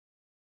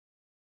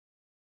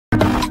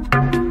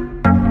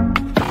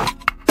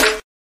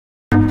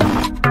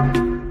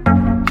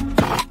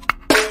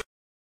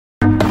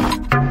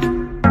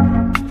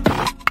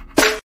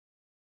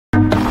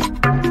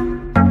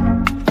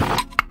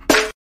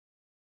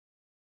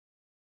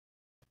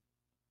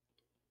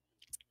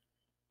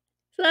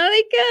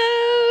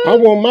I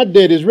want my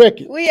daddy's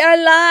record. We are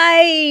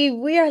live.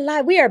 We are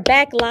live. We are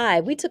back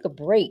live. We took a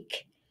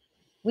break.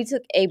 We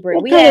took a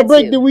break. What kind of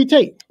break did we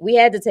take? We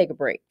had to take a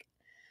break.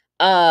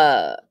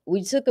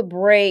 We took a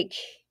break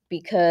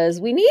because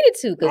we needed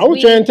to. I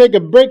was trying to take a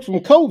break from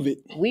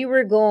COVID. We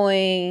were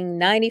going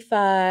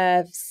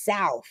 95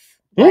 south.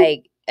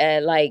 Like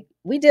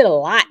we did a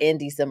lot in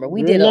December.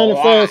 We did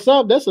 95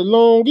 south. That's a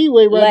long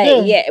way right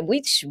there. Yeah,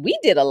 we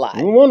did a lot.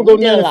 We want to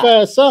go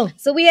 95 south.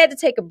 So we had to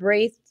take a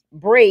break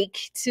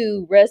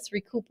to rest,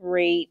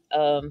 recuperate,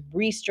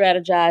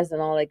 re-strategize,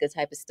 and all that good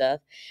type of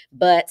stuff.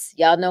 But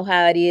y'all know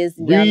how it is.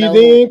 Breathe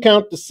in,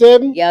 count to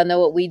 7. Y'all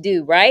know what we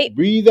do, right?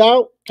 Breathe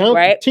out, count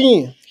to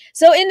 10.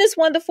 So in this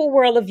wonderful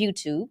world of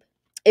YouTube,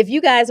 if you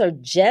guys are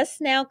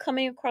just now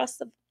coming across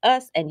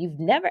us and you've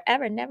never,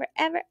 ever,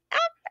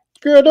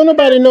 girl, don't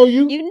nobody know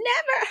you. You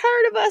never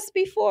heard of us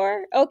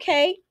before,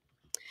 okay?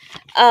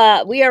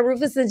 We are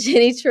Rufus and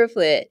Jenny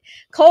Triplet,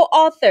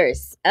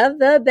 co-authors of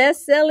the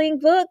best-selling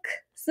book,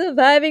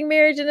 Surviving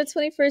Marriage in the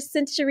 21st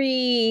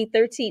Century,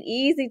 13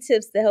 Easy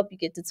Tips to Help You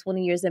Get to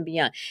 20 Years and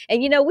Beyond.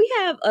 And, we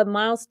have a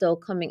milestone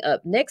coming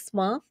up next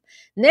month.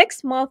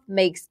 Next month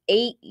makes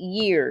 8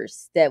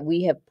 years that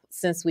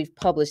since we've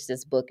published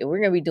this book. And we're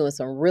going to be doing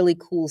some really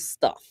cool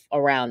stuff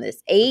around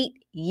this. 8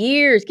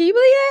 years. Can you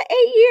believe that?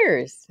 8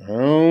 years.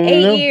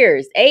 8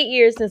 years. 8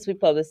 years since we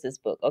published this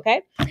book.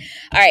 Okay. All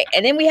right.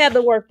 And then we have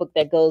the workbook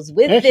that goes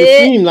with it. It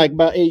seemed like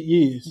about 8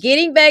 years.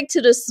 Getting back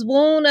to the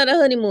swoon of the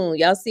honeymoon.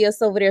 Y'all see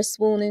us over there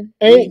swooning?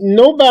 Ain't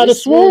nobody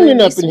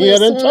swooning up in here. I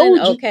done told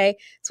you. Okay.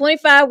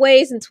 25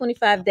 ways in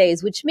 25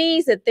 days, which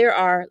means that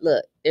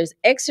there's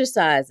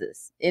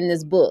exercises in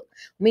this book.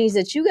 Means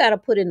that you got to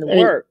put in the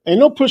work. Ain't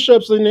no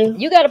push-ups in there.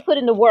 You got to put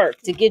in the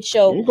work to get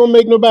your... Ain't gonna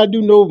make nobody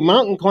do no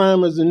mountain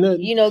climbers and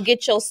nothing.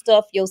 Get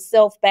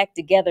yourself back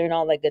together and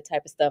all that good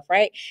type of stuff,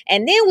 right?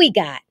 And then we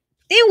got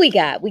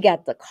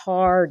the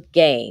card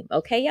game.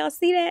 Okay, y'all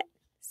see that?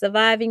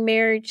 Surviving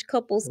Marriage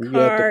Couples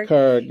Card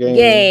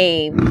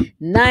Game.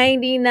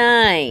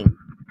 99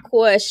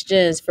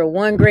 questions for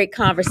one great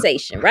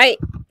conversation, right?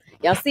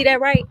 Y'all see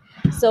that, right?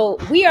 So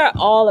we are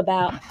all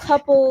about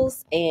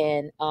couples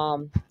and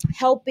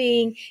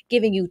helping,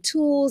 giving you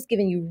tools,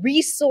 giving you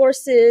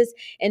resources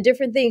and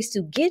different things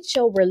to get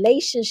your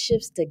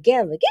relationships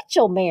together. Get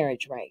your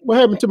marriage right. What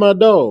happened to my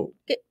dog?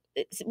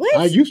 What?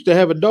 I used to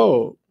have a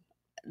dog.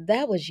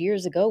 That was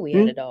years ago we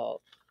had a dog.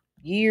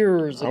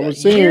 Years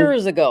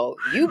ago.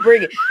 Why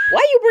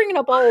you bringing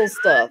up old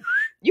stuff?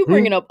 You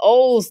bringing up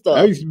old stuff.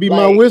 That used to be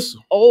my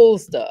whistle. Old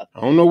stuff.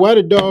 I don't know why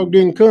the dog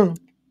didn't come.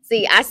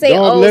 See, I say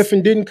dog left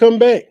and didn't come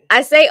back.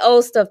 I say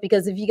old stuff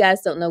because if you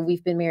guys don't know,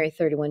 we've been married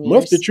 31 years.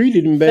 Must have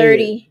treated him bad.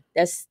 30.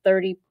 That's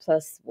 30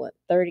 plus what?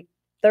 30.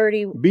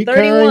 Be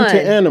 31, kind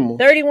to animals.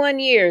 31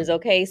 years.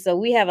 Okay. So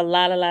we have a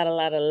lot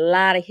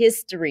of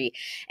history.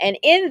 And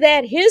in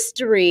that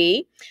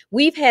history,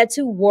 we've had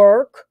to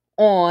work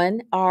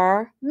on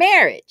our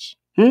marriage.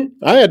 I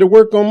had to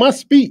work on my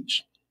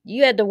speech.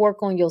 You had to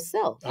work on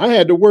yourself. I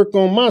had to work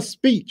on my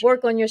speech.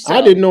 Work on yourself.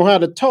 I didn't know how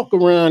to talk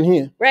around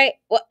here. Right.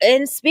 Well,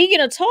 and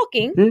speaking of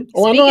talking.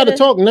 I know how to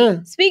talk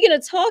now. Speaking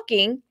of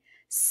talking,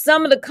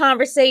 some of the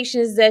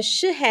conversations that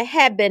should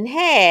have been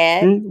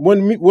had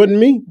wasn't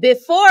me.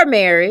 Before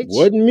marriage.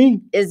 Wasn't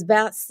me. Is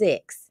about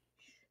sex.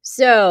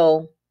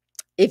 So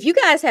if you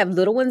guys have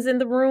little ones in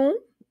the room,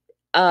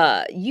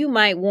 you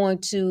might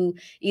want to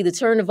either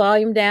turn the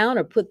volume down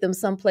or put them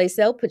someplace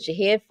else. Put your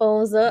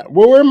headphones up.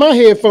 Well, where are my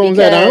headphones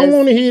at? I don't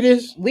want to hear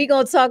this. We're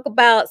going to talk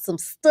about some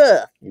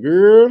stuff.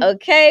 Girl.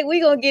 Okay?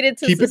 We're going to get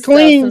into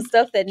some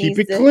stuff that needs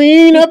to... Keep it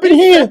clean up in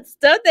here.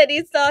 Stuff that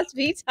needs to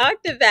be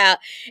talked about.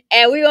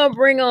 And we're going to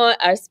bring on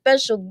our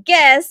special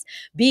guest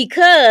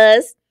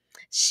because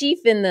she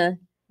finna,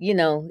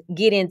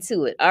 get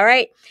into it. All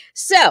right?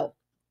 So,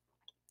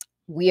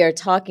 we are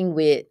talking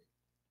with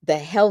the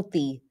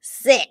healthy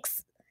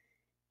sex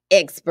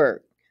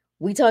expert.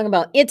 We talking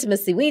about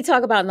intimacy. We ain't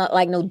talking about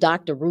no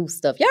Dr. Ruth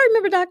stuff. Y'all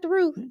remember Dr.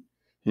 Ruth?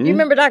 You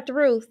remember Dr.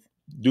 Ruth?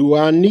 Do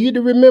I need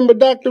to remember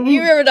Dr. Ruth?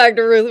 You remember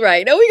Dr. Ruth,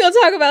 right? Now we're going to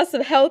talk about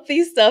some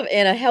healthy stuff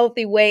in a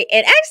healthy way.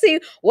 And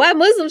actually, why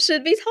Muslims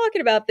should be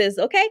talking about this,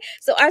 okay?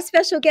 So our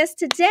special guest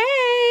today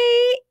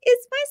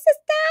is my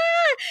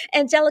sister,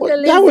 Angelica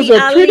Lindsay That was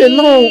a pretty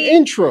long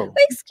intro.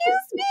 Excuse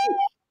me.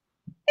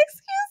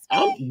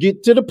 I'll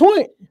get to the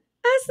point.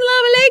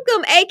 Assalamu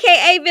alaikum,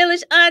 aka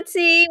Village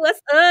Auntie. What's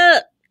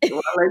up?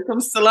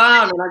 Walaikum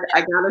salam. And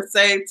I gotta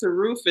say to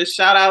Rufus,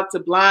 shout out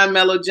to Blind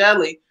Mellow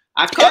Jelly.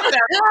 I caught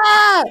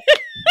that.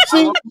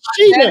 See,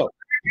 she know.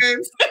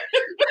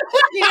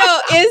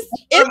 It's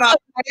one of my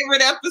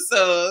favorite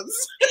episodes.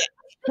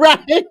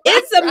 Right.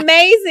 It's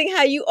amazing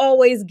how you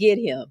always get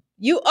him.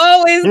 You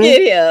always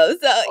get him.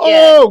 So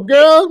oh,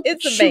 girl,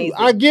 it's amazing.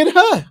 I get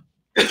her.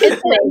 It's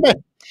amazing.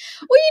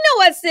 Well, you know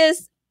what,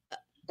 sis?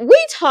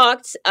 We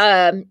talked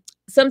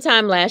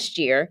sometime last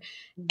year,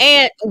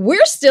 and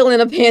we're still in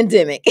a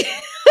pandemic.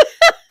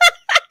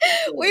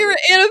 We were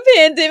in a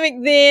pandemic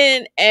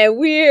then, and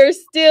we're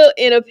still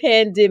in a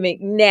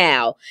pandemic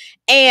now.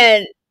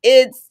 And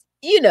it's,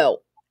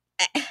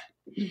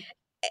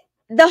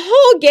 the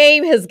whole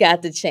game has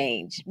got to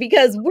change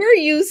because we're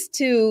used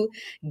to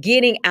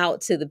getting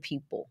out to the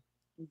people.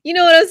 You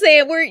know what I'm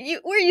saying? We're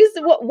used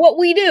to what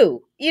we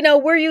do. You know,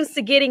 we're used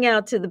to getting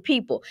out to the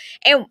people,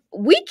 and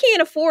we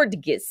can't afford to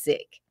get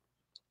sick.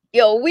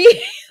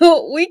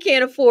 We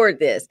can't afford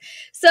this.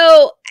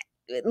 So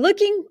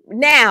looking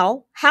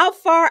now, how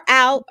far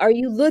out are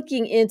you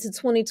looking into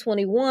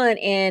 2021,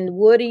 and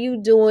what are you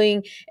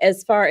doing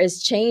as far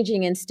as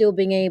changing and still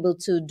being able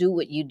to do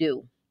what you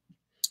do?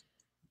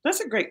 That's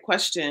a great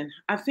question.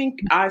 I think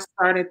I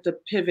started to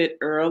pivot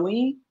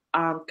early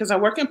because I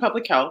work in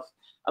public health.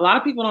 A lot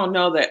of people don't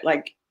know that,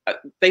 like,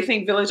 they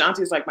think Village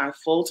Auntie is like my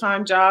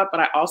full-time job,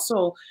 but I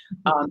also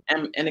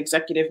am an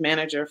executive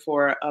manager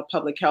for a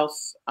public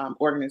health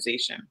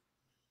organization.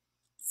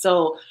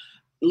 So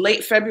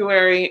late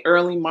February,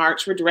 early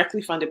March, we're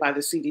directly funded by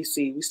the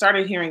CDC. We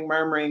started hearing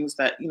murmurings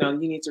that, you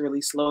need to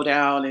really slow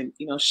down and,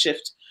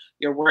 shift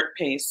your work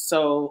pace.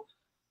 So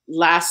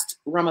last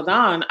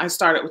Ramadan, I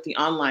started with the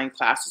online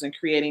classes and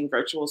creating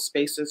virtual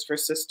spaces for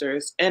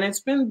sisters. And it's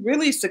been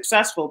really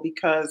successful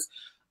because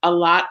a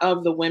lot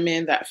of the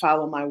women that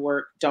follow my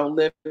work don't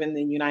live in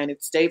the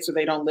United States, or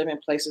they don't live in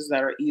places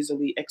that are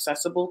easily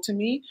accessible to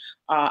me.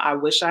 I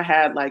wish I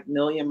had like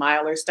million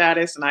miler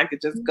status and I could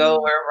just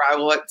go wherever I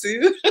want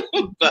to,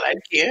 but I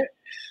can't.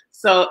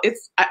 So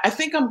I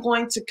think I'm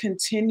going to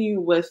continue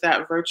with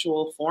that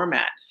virtual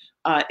format.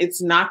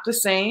 It's not the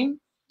same.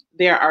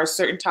 There are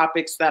certain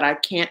topics that I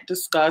can't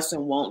discuss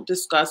and won't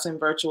discuss in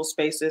virtual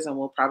spaces, and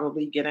we'll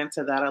probably get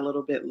into that a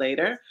little bit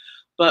later.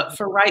 But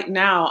for right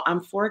now,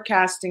 I'm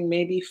forecasting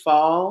maybe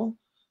fall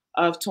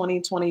of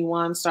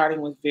 2021, starting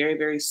with very,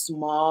 very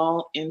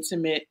small,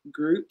 intimate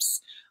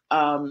groups.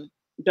 But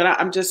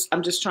I'm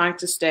just trying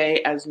to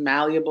stay as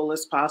malleable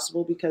as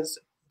possible because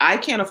I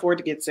can't afford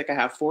to get sick. I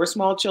have 4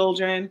 small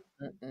children.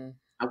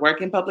 I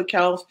work in public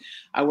health.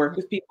 I work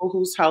with people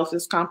whose health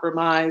is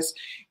compromised.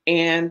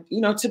 And,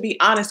 to be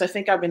honest, I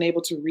think I've been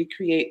able to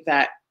recreate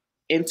that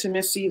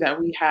intimacy that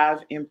we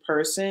have in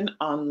person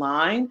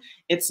online.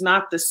 It's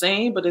not the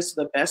same, but it's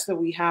the best that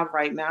we have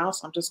right now.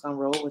 So I'm just going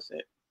to roll with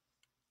it.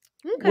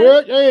 Okay.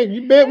 Well, hey,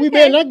 we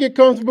better not get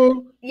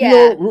comfortable.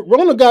 Yeah.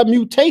 Rona got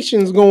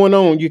mutations going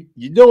on.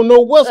 You don't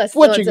know what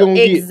you're going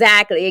to get.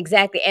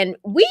 Exactly. And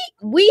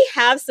we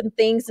have some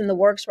things in the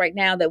works right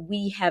now that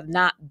we have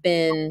not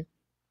been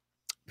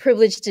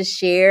privileged to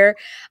share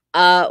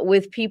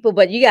with people,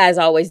 but you guys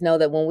always know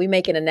that when we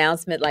make an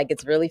announcement, like,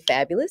 it's really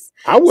fabulous.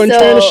 I wasn't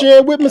trying to share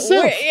it with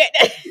myself.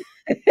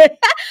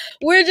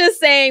 We're just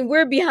saying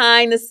we're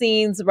behind the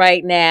scenes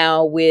right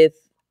now with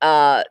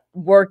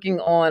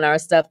working on our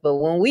stuff, but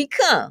when we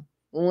come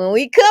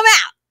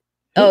out,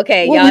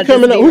 okay, y'all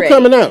coming out. Who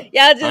coming out?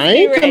 Y'all just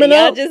be ready.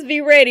 Y'all just be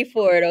ready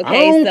for it.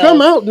 Okay, I don't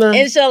come out now.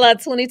 Inshallah,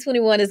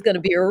 2021 is going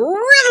to be a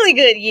really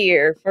good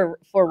year for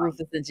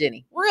Rufus and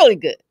Jenny. Really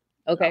good.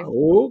 Okay.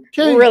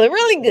 Really,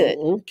 really good.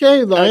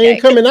 Okay. I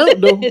ain't coming out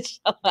though.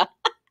 All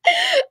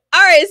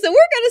right. So we're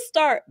going to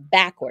start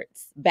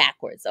backwards.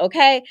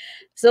 Okay.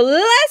 So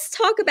let's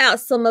talk about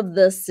some of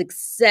the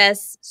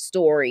success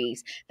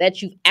stories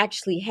that you've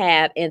actually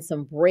had and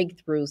some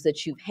breakthroughs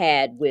that you've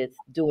had with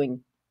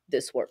doing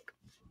this work.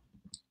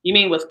 You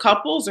mean with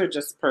couples or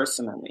just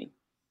personally?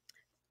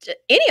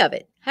 Any of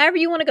it. However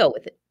you want to go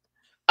with it.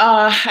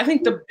 I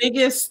think the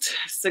biggest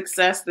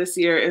success this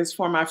year is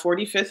for my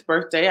 45th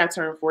birthday. I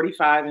turned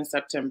 45 in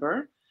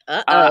September.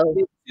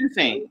 Two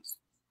things.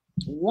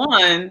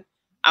 One,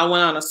 I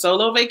went on a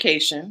solo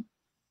vacation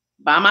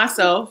by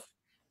myself,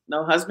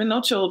 no husband,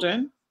 no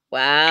children.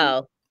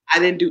 Wow. I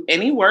didn't do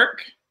any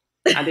work.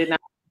 I did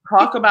not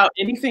talk about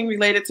anything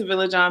related to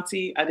Village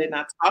Auntie. I did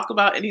not talk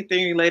about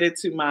anything related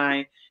to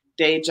my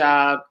day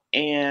job.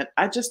 And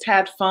I just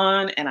had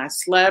fun, and I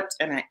slept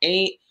and I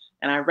ate.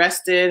 And I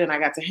rested, and I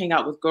got to hang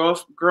out with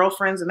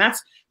girlfriends. And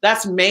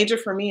that's major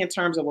for me in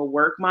terms of a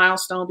work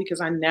milestone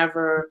because I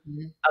never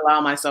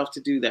allow myself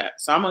to do that.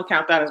 So I'm going to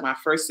count that as my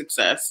first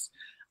success.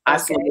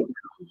 Okay.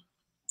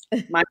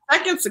 My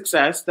second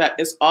success that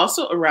is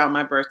also around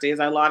my birthday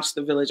is I launched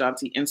the Village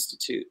Auntie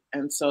Institute.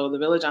 And so the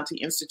Village Auntie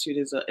Institute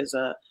is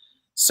a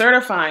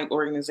certifying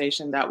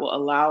organization that will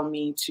allow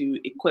me to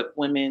equip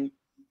women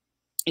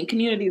in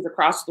communities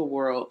across the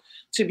world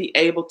to be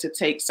able to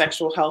take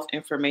sexual health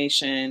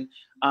information,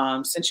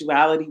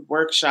 sensuality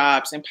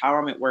workshops,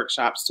 empowerment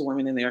workshops to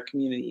women in their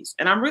communities.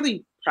 And I'm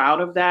really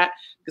proud of that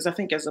because I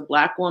think as a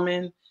Black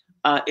woman,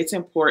 it's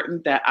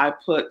important that I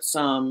put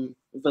some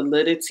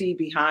validity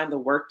behind the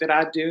work that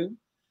I do.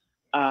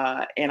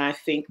 And I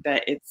think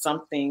that it's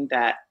something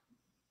that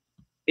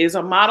is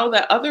a model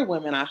that other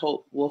women, I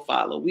hope, will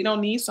follow. We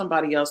don't need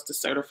somebody else to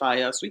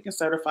certify us. We can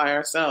certify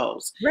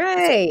ourselves.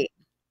 Right. So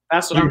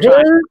that's what I'm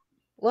trying to do.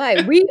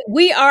 Right.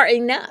 We are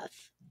enough.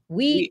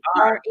 We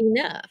are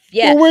enough.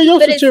 Yeah. Well, where your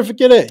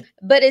certificate at?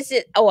 But it's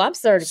it. Oh, I'm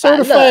certified.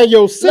 Certify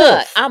yourself.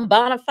 Look, I'm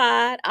bona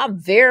fide. I'm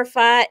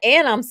verified,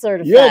 and I'm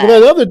certified. Yeah, but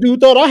that other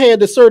dude thought I had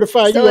to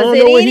certify you. I don't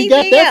know where he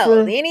got that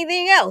from.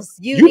 Anything else?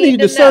 You need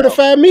to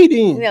certify me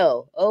then.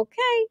 No.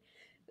 Okay.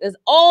 There's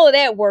all of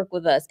that work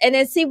with us. And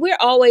then see, we're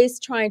always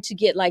trying to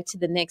get like to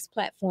the next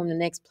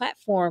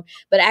platform,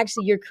 but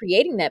actually you're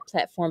creating that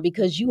platform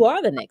because you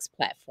are the next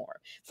platform.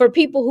 For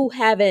people who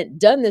haven't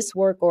done this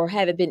work or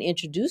haven't been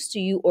introduced to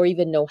you or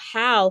even know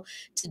how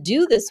to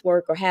do this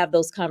work or have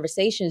those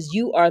conversations,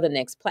 you are the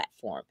next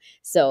platform.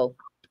 So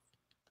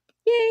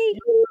yay.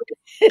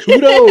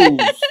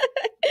 Kudos.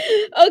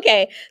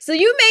 Okay. So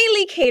you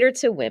mainly cater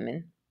to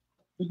women.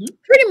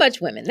 Pretty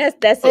much women. That's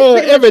it.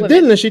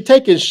 Evidently, she's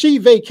taking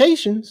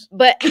vacations.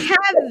 But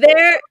have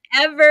there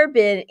ever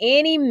been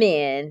any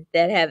men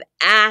that have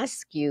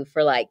asked you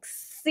for like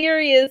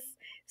serious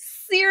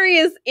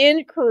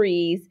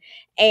inquiries?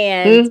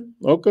 And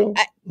okay,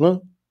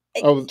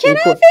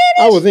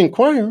 I was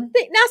inquiring.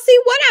 Now, see,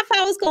 what if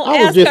I was going to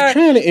ask her?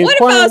 What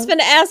if I was going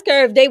to ask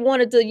her if they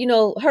wanted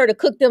to, her to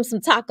cook them some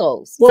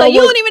tacos? Well, so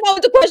you don't even know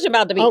what the question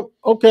about to be.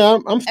 Okay,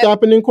 I'm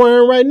stopping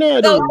inquiring right now.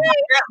 Okay.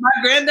 My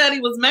granddaddy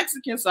was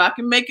Mexican, so I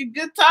can make a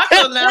good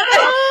taco now.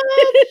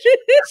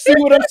 See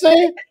what I'm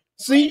saying?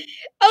 See,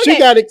 she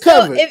got it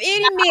covered. So if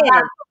any men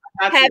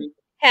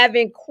have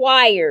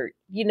inquired,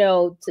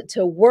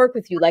 to work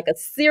with you, like a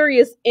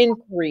serious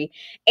inquiry,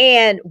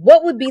 and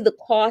what would be the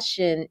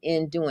caution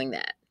in doing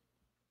that?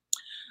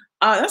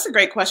 That's a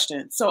great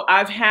question. So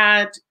I've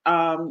had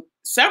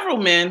several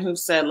men who've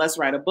said, let's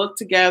write a book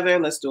together.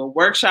 Let's do a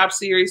workshop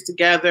series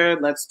together.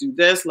 Let's do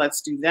this.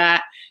 Let's do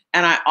that.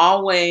 And I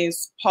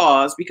always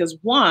pause because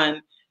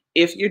one,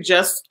 if you're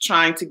just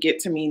trying to get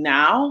to me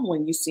now,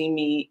 when you see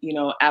me,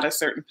 at a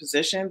certain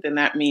position, then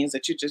that means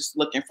that you're just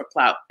looking for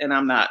clout. And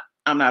I'm not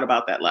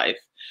about that life.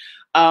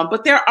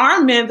 But there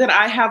are men that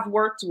I have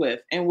worked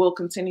with and will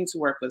continue to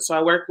work with. So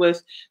I work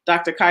with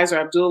Dr. Kaiser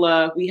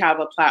Abdullah. We have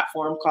a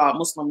platform called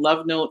Muslim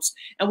Love Notes,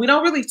 and we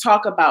don't really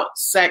talk about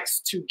sex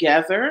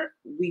together.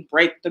 We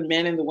break the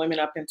men and the women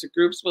up into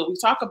groups, but we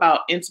talk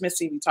about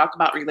intimacy. We talk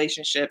about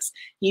relationships.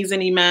 He's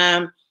an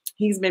imam.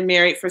 He's been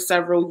married for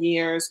several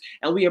years,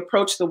 and we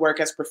approach the work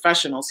as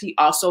professionals. He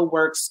also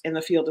works in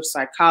the field of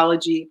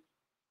psychology,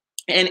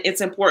 and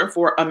it's important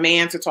for a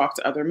man to talk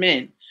to other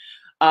men.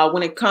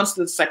 When it comes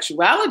to the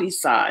sexuality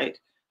side,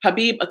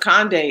 Habib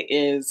Akande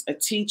is a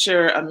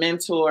teacher, a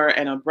mentor,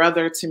 and a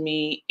brother to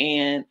me.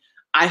 And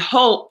I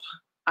hope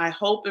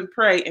and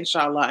pray,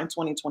 inshallah, in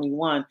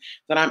 2021,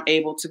 that I'm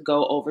able to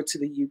go over to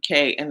the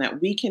UK and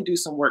that we can do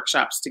some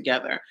workshops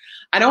together.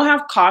 I don't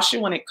have caution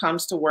when it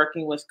comes to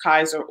working with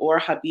Kaiser or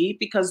Habib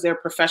because they're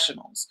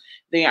professionals.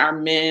 They are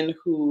men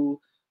who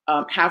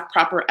have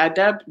proper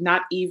adab,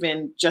 not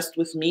even just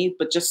with me,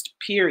 but just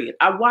period.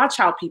 I watch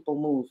how people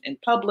move in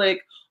public,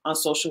 on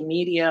social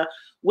media.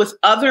 With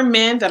other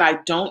men that I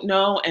don't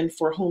know and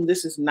for whom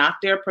this is not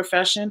their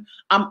profession,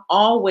 I'm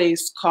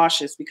always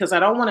cautious because I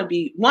don't want to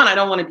be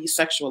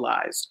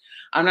sexualized.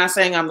 I'm not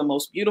saying I'm the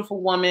most beautiful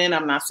woman.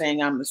 I'm not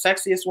saying I'm the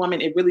sexiest woman.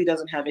 It really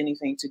doesn't have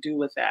anything to do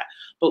with that.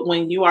 But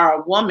when you are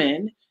a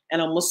woman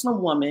and a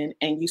Muslim woman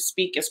and you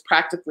speak as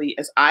practically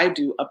as I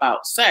do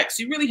about sex,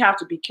 you really have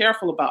to be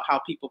careful about how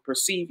people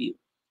perceive you.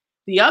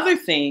 The other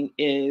thing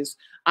is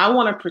I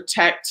want to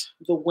protect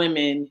the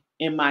women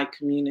in my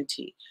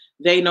community.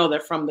 They know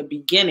that from the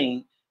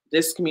beginning,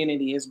 this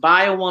community is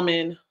by a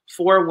woman,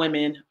 for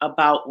women,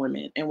 about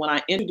women. And when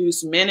I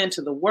introduce men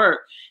into the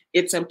work,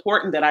 it's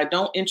important that I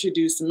don't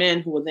introduce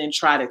men who will then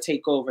try to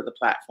take over the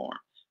platform.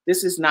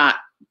 This is not,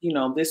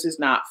 this is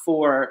not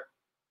for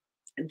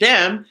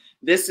them.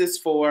 This is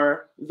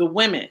for the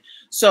women.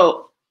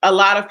 So a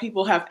lot of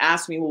people have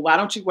asked me, well, why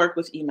don't you work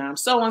with Imam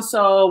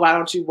so-and-so? Why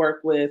don't you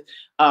work with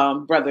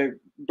brother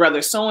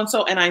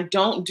so-and-so? And I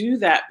don't do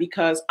that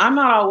because I'm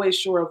not always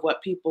sure of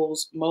what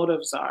people's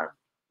motives are.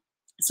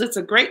 So it's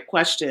a great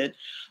question.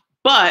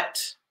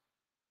 But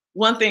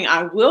one thing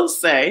I will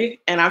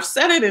say, and I've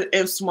said it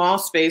in small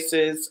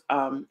spaces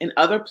in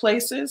other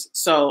places,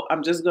 so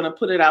I'm just going to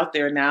put it out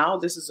there now.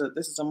 This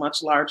is a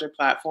much larger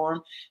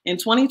platform. In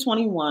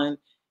 2021,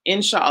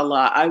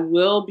 inshallah, I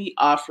will be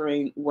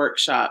offering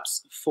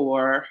workshops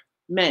for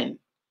men.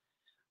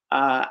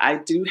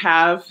 I do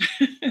have,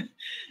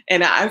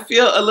 and I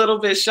feel a little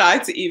bit shy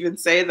to even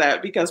say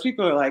that because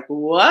people are like,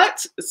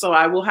 what? So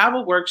I will have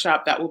a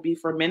workshop that will be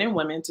for men and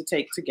women to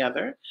take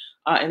together,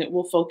 and it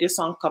will focus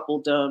on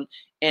coupledom.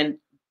 And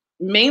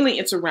mainly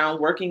it's around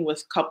working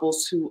with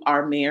couples who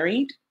are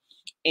married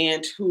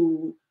and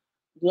who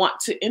want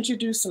to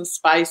introduce some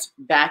spice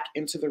back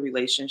into the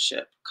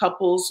relationship.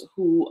 Couples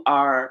who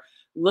are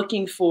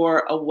looking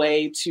for a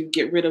way to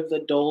get rid of the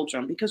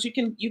doldrum because you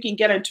can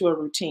get into a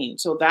routine.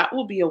 So that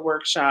will be a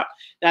workshop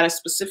that is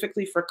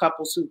specifically for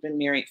couples who've been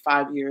married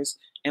 5 years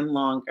and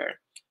longer.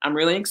 I'm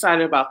really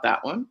excited about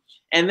that one.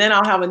 And then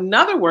I'll have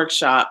another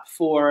workshop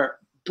for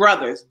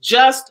brothers,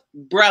 just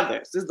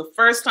brothers. This is the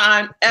first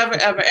time ever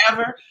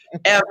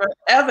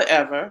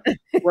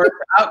work with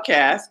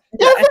Outkast.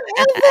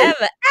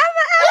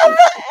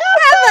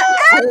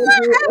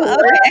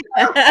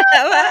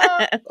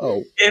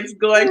 It's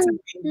going to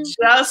be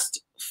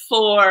just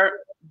for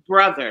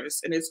brothers,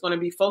 and it's going to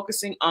be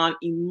focusing on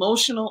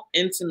emotional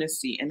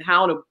intimacy and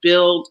how to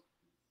build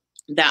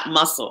that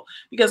muscle.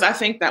 Because I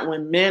think that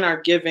when men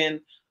are given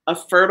a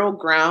fertile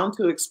ground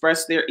to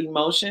express their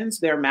emotions,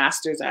 they're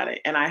masters at it.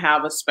 And I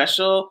have a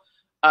special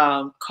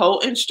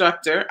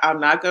co-instructor, I'm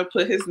not going to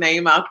put his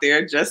name out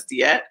there just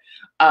yet,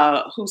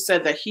 who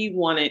said that he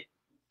wanted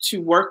to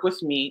work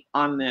with me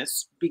on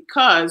this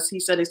because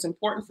he said it's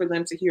important for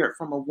them to hear it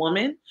from a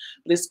woman,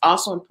 but it's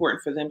also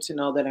important for them to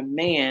know that a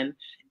man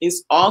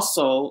is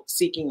also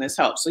seeking this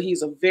help. So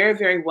he's a very,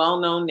 very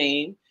well-known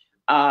name.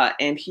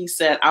 And he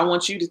said, I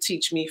want you to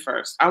teach me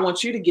first. I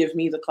want you to give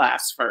me the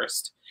class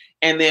first.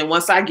 And then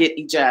once I get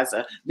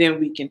ijaza, then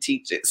we can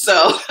teach it.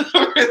 So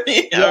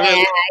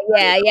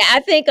yeah.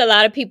 I think a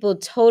lot of people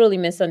totally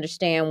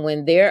misunderstand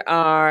when there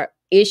are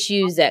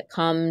issues that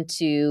come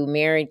to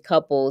married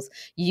couples.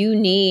 You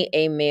need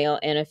a male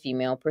and a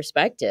female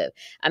perspective.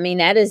 I mean,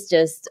 that is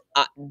just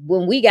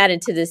when we got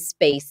into this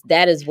space,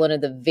 that is one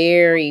of the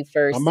very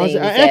first things.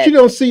 I actually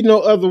don't see no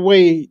other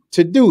way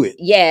to do it.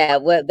 Yeah,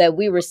 that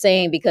we were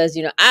saying, because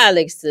I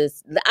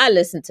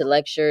listen to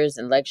lectures,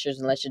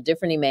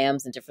 different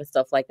imams and different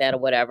stuff like that or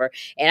whatever,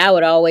 and I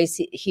would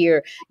always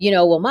hear,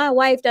 well, my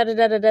wife da da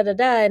da da da da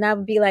da, and I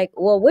would be like,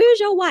 well, where's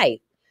your wife?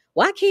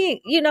 Why can't,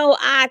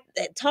 I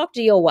talk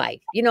to your wife?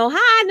 How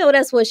I know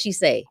that's what she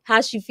say,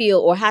 how she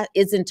feel, or how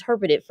it's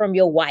interpreted from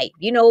your wife.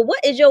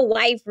 What is your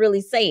wife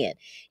really saying?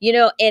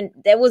 And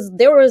there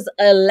was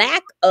a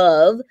lack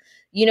of,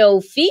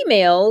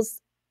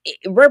 females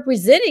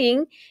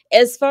representing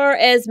as far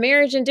as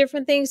marriage and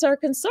different things are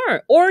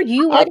concerned. Or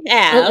you would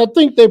have. I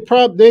think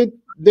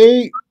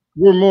they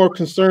were more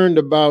concerned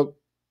about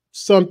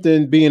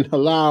something being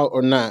halal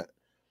or not.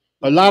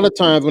 A lot of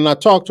times when I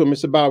talk to them,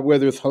 it's about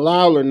whether it's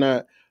halal or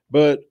not.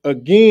 But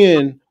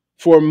again,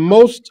 for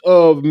most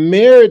of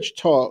marriage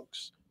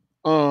talks,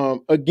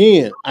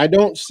 again, I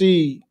don't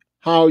see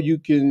how you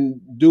can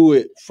do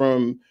it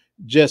from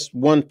just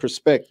one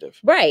perspective.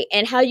 Right.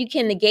 And how you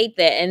can negate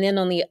that. And then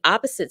on the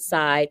opposite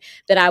side,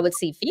 that I would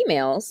see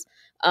females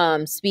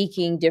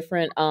speaking,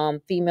 different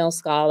female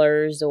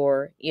scholars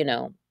or,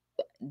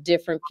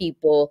 different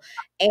people.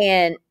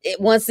 And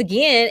once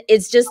again,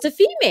 it's just a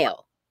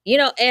female,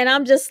 and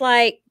I'm just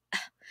like,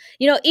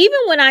 even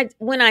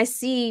when I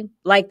see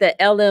like the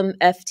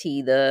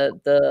LMFT,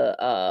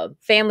 the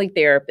family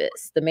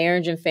therapist, the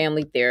marriage and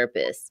family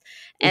therapist,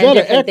 and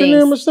is that an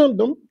acronym or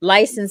something?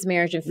 Licensed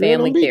marriage and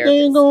family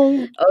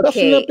therapist.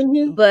 Okay,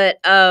 but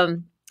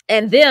and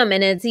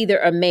it's either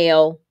a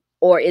male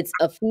or it's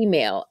a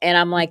female, and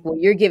I'm like, well,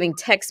 you're giving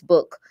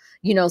textbook,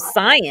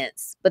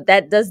 science, but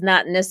that does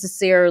not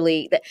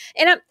necessarily.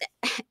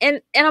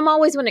 And I'm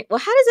always wondering, well,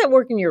 how does that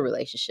work in your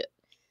relationship?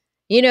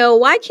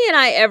 Why can't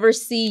I ever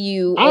see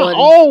you? I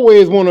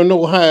always want to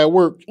know how it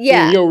works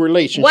in your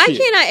relationship. Why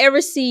can't I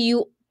ever see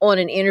you on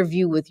an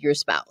interview with your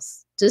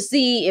spouse to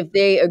see if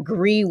they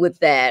agree with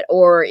that,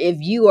 or if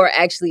you are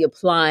actually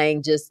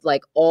applying just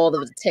like all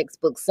of the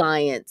textbook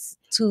science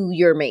to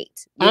your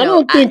mate? I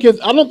don't think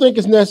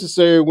it's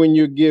necessary when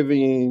you're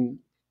giving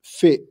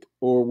fiqh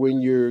or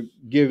when you're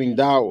giving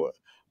dawah,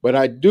 but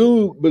I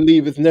do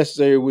believe it's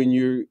necessary when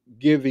you're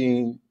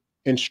giving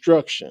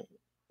instruction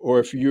or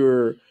if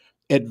you're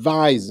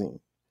advising.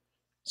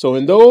 So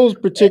in those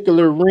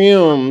particular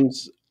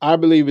realms, I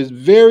believe it's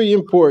very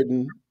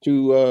important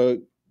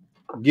to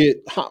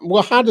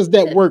how does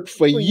that work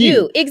for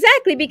you?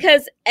 Exactly,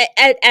 because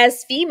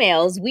as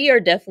females, we are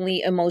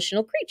definitely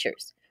emotional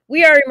creatures.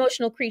 We are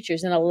emotional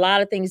creatures, and a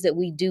lot of things that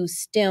we do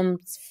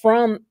stems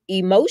from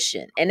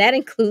emotion, and that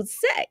includes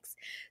sex.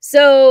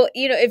 So,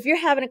 if you're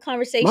having a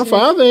conversation, my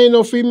father ain't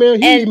no female;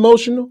 he's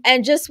emotional.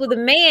 And just with a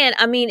man,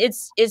 I mean,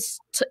 it's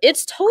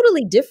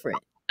totally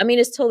different. I mean,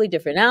 it's totally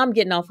different. Now I'm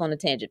getting off on a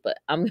tangent, but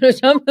I'm gonna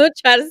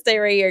try to stay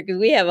right here because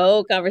we have a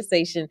whole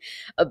conversation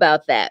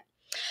about that.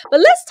 But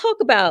let's talk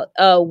about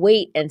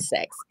weight and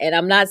sex. And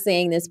I'm not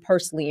saying this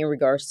personally in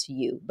regards to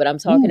you, but I'm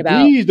talking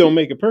about. Please don't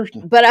make it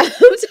personal. But I'm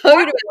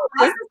talking about.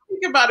 I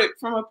think about it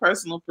from a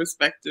personal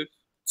perspective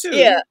too.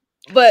 Yeah.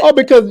 But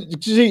because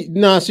she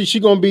gonna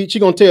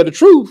tell the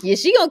truth. Yeah,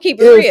 she gonna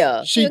keep it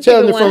real. She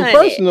telling it from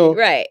personal,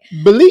 right?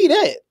 Believe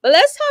that. But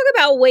let's talk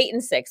about weight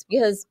and sex,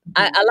 because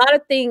a lot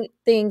of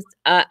things.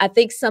 I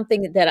think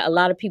something that a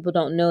lot of people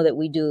don't know that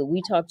we do.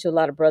 We talk to a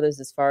lot of brothers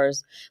as far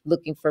as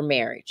looking for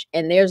marriage,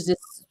 and there's this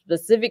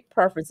specific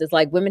preferences.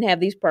 Like women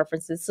have these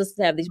preferences,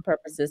 sisters have these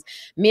preferences,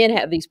 men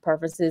have these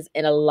preferences,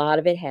 and a lot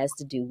of it has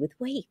to do with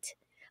weight.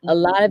 A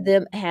lot of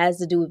them has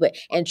to do with weight,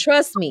 and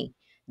trust me,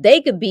 they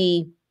could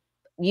be.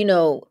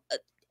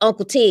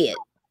 Uncle Ted,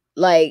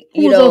 like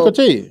who's Uncle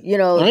Ted?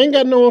 I ain't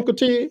got no Uncle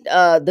Ted.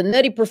 The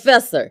Nutty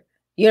Professor,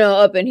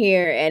 up in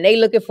here, and they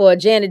looking for a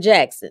Janet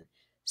Jackson.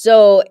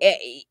 So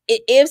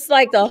it's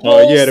like the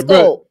whole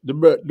scope.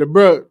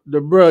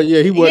 The bro,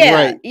 yeah, he wasn't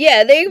right.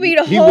 Yeah, they could be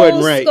the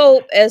whole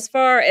scope as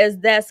far as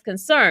that's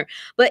concerned.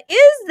 But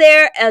is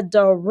there a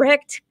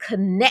direct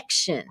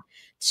connection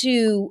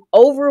to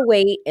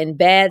overweight and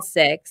bad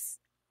sex,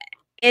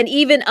 and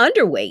even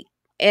underweight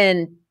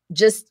and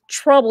just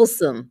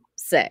troublesome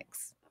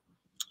sex?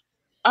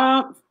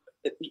 From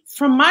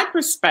my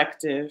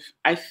perspective,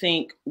 I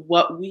think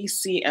what we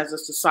see as a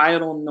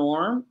societal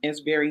norm is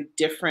very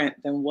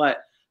different than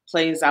what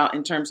plays out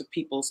in terms of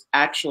people's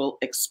actual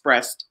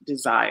expressed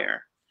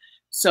desire.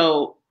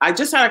 So I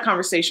just had a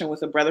conversation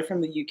with a brother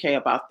from the UK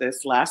about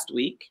this last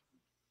week.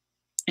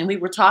 And we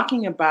were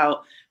talking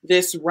about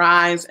this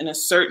rise in a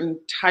certain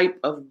type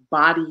of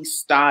body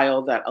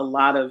style that a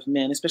lot of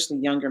men, especially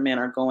younger men,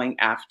 are going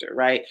after,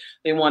 right?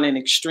 They want an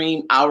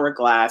extreme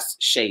hourglass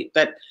shape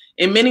that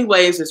in many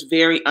ways is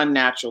very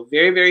unnatural,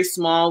 very, very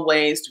small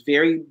waist,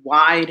 very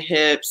wide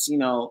hips, you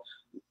know,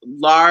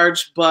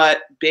 large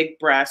butt, big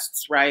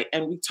breasts, right?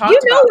 And we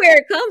talked about where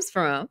it comes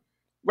from.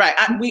 Right.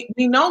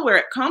 We know where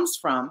it comes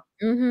from.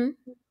 Mm-hmm.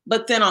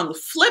 But then on the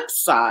flip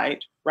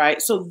side,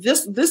 right? So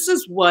this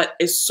is what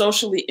is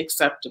socially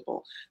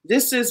acceptable.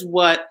 This is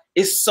what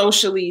is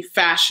socially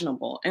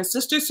fashionable. And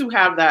sisters who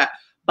have that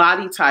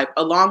body type,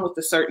 along with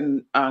a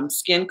certain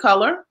skin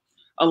color,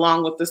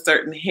 along with a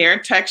certain hair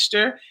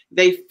texture,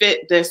 they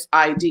fit this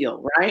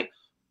ideal, right?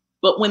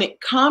 But when it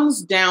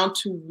comes down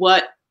to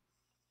what,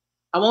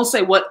 I won't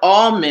say what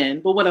all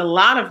men, but what a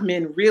lot of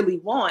men really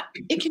want,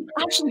 it can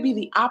actually be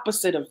the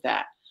opposite of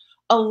that.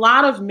 A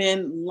lot of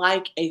men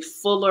like a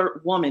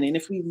fuller woman. And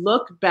if we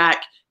look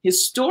back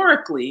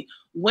historically,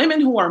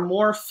 women who are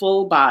more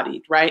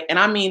full-bodied, right? And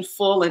I mean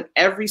full in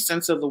every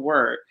sense of the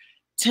word,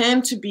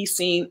 tend to be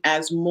seen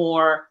as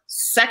more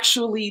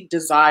sexually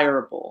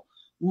desirable,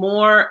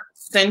 more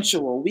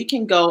sensual. We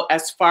can go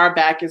as far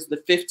back as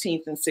the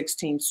 15th and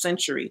 16th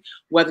century,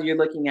 whether you're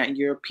looking at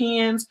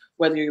Europeans,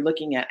 whether you're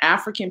looking at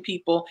African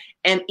people,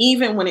 and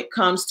even when it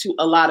comes to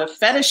a lot of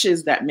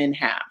fetishes that men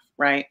have,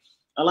 right?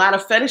 A lot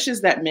of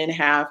fetishes that men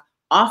have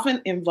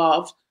often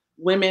involve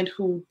women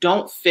who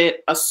don't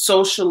fit a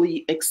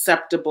socially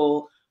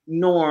acceptable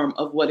norm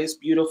of what is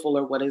beautiful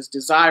or what is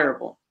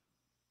desirable.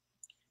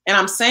 And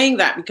I'm saying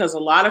that because a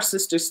lot of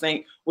sisters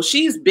think, well,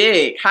 she's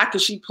big, how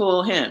could she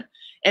pull him?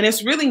 And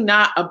it's really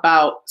not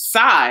about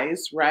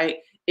size, right?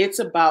 It's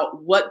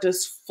about what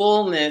does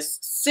fullness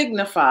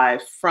signify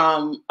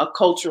from a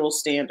cultural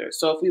standard.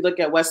 So if we look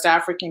at West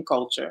African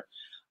culture,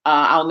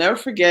 I'll never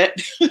forget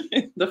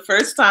the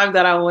first time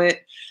that I went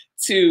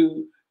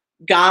to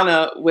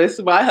Ghana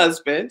with my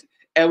husband,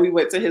 and we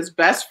went to his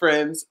best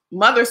friend's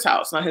mother's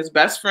house. Now, his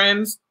best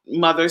friend's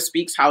mother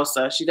speaks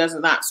Hausa. She does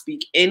not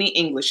speak any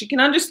English. She can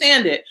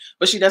understand it,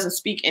 but she doesn't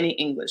speak any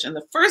English. And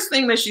the first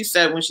thing that she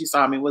said when she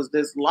saw me was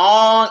this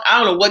long, I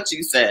don't know what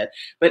you said,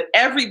 but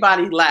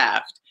everybody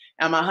laughed.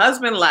 And my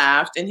husband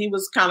laughed, and he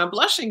was kind of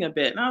blushing a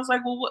bit. And I was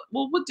like, well,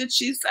 what did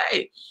she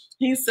say?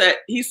 He said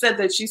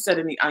that she said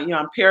to me, you know,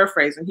 I'm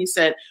paraphrasing. He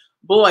said,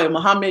 boy,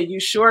 Muhammad, you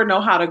sure know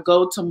how to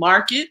go to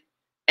market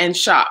and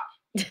shop.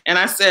 And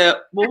I said,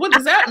 well, what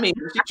does that mean?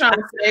 She's trying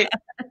to say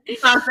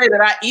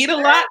that I eat a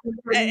lot?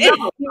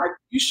 No, like,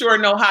 you sure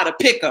know how to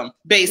pick them,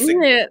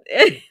 basically.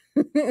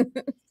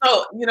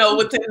 So, you know,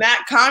 within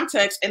that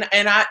context, and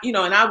I, you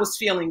know, and I was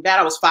feeling bad.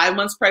 I was 5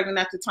 months pregnant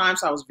at the time,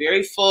 so I was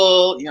very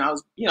full. I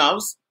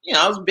was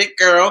a big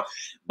girl,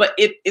 but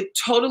it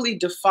totally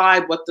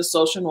defied what the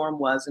social norm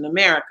was in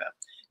America.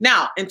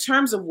 Now, in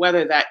terms of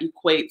whether that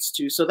equates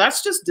to, so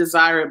that's just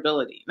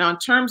desirability. Now, in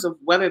terms of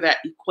whether that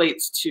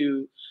equates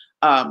to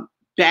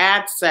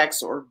bad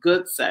sex or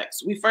good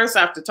sex, we first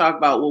have to talk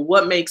about, well,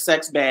 what makes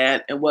sex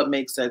bad and what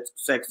makes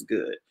sex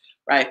good,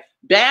 right?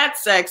 Bad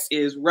sex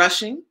is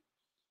rushing,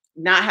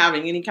 not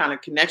having any kind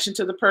of connection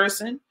to the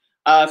person.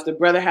 If the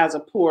brother has a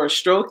poor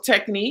stroke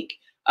technique,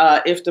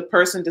 if the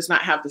person does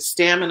not have the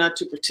stamina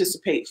to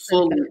participate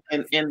fully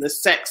in the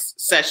sex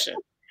session,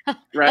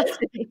 right?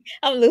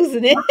 I'm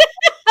losing it.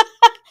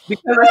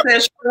 Because I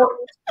said stroke.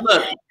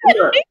 Look,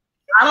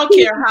 I don't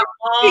care how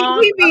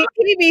long.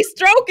 He be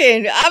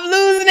stroking. I'm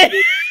losing it.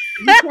 You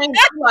can't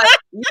do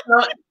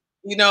like,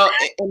 you know,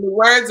 in the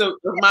words of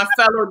my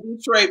fellow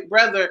Detroit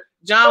brother,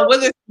 John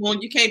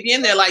Witherspoon, you can't be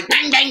in there like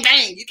bang, bang,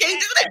 bang. You can't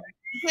do that.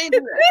 You can't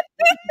do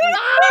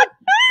that.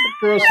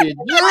 Girl said,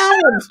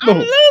 I'm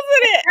losing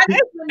it. That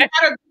doesn't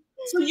matter.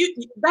 So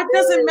that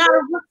doesn't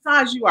matter what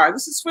size you are.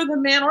 This is for the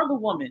man or the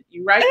woman,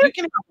 right? You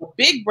can have a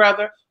big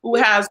brother who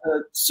has a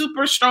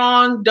super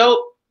strong,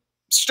 dope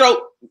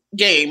stroke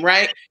game,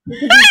 right?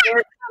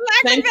 Very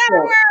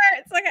sensual,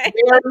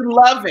 very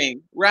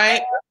loving,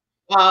 right?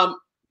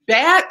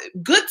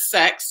 Good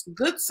sex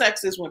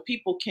is when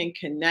people can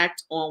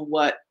connect on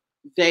what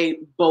they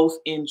both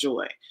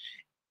enjoy.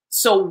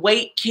 So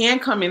weight can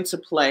come into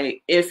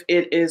play if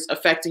it is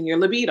affecting your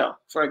libido,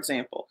 for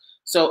example.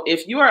 So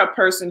if you are a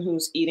person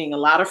who's eating a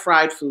lot of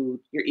fried food,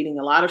 you're eating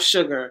a lot of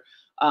sugar,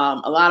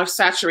 a lot of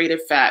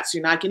saturated fats,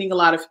 you're not getting a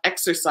lot of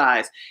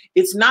exercise,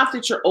 it's not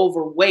that you're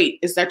overweight,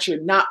 it's that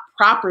you're not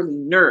properly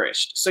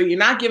nourished. So you're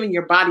not giving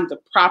your body the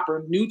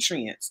proper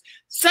nutrients.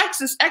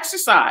 Sex is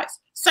exercise.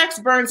 Sex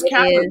burns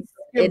calories.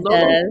 It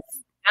does.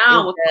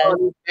 Down with all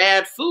this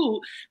bad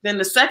food, then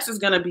the sex is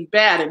going to be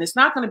bad. And it's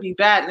not going to be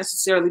bad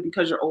necessarily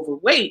because you're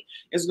overweight.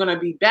 It's going to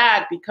be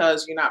bad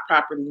because you're not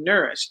properly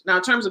nourished. Now,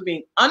 in terms of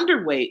being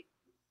underweight,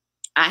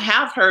 I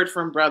have heard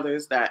from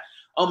brothers that,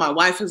 oh, my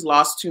wife has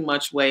lost too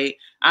much weight.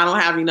 I don't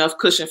have enough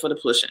cushion for the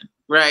pushing,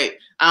 right?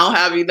 I don't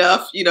have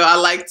enough, I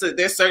like to,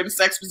 there's certain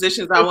sex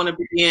positions I want to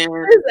be in.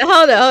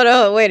 Hold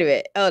on. Wait a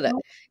minute. Hold on.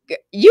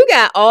 you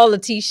got all the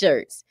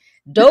t-shirts.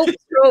 Dope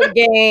stroke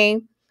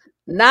game.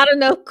 Not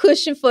enough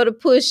cushion for the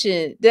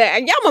pushing.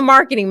 I'm a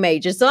marketing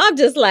major, so I'm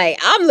just like,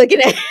 I'm looking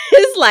at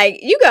it's like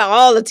you got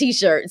all the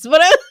t-shirts.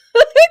 But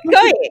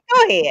go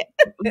ahead.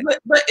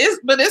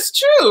 But it's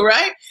true,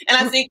 right? And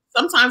I think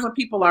sometimes when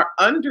people are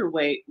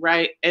underweight,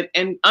 right, and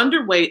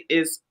overweight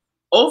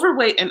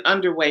and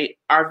underweight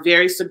are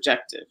very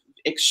subjective,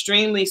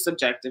 extremely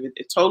subjective.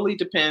 It totally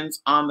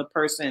depends on the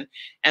person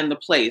and the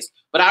place.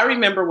 But I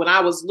remember when I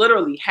was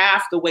literally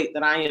half the weight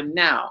that I am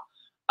now,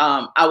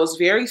 I was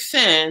very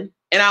thin.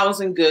 And I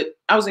was in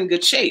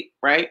good shape,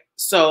 right?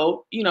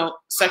 So,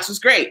 sex was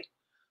great.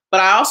 But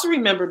I also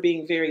remember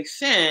being very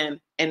thin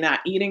and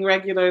not eating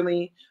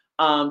regularly,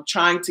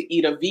 trying to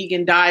eat a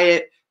vegan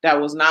diet that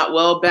was not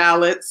well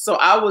balanced. So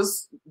I would,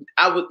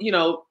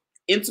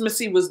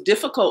 intimacy was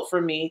difficult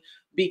for me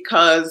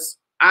because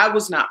I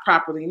was not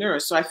properly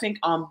nourished. So I think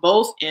on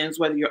both ends,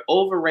 whether you're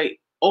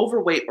overweight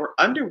or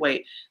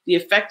underweight, the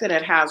effect that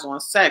it has on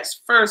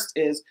sex first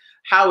is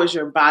how is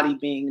your body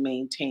being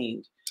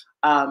maintained?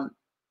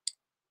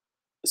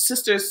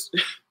 Sisters,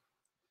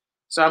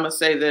 so I'm gonna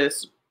say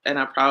this, and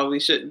I probably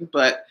shouldn't,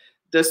 but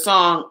the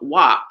song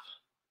WAP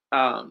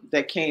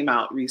that came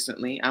out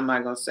recently, I'm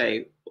not gonna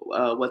say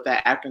what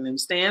that acronym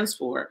stands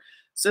for.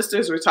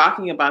 Sisters were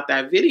talking about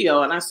that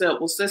video, and I said,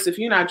 well, sis, if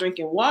you're not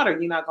drinking water,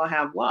 you're not gonna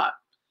have WAP.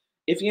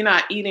 If you're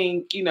not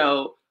eating,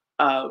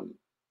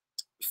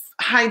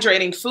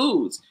 hydrating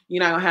foods,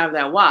 you're not gonna have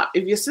that WAP.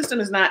 If your system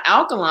is not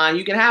alkaline,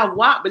 you can have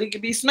WAP, but it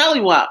could be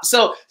smelly WAP.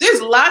 So there's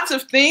lots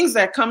of things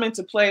that come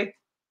into play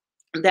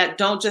that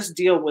don't just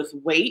deal with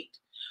weight,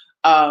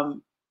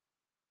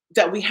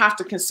 that we have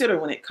to consider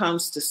when it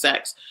comes to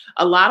sex.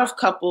 A lot of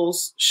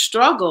couples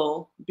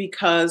struggle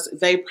because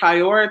they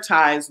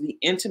prioritize the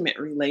intimate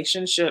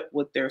relationship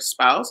with their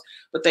spouse,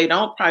 but they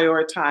don't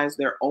prioritize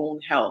their own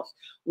health,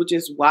 which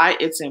is why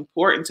it's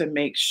important to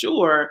make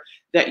sure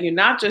that you're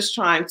not just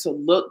trying to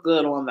look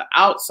good on the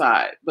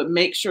outside, but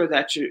make sure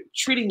that you're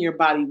treating your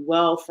body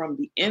well from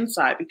the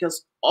inside,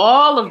 because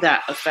all of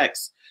that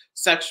affects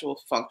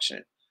sexual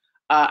function.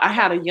 I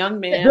had a young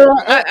man. Girl,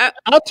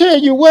 I'll tell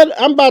you what,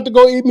 I'm about to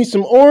go eat me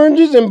some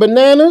oranges and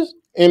bananas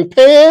and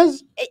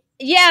pears.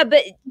 Yeah,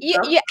 but you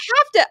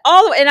have to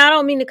and I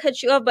don't mean to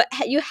cut you off, but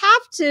you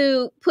have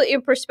to put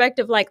in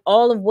perspective like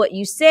all of what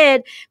you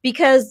said,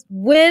 because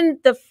when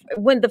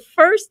the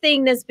first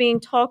thing that's being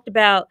talked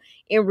about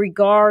in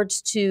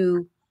regards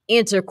to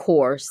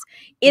intercourse,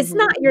 it's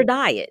not your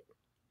diet.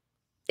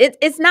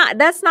 It's not.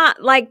 That's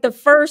not like the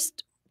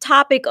first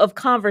topic of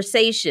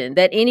conversation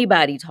that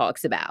anybody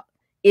talks about.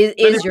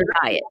 Is your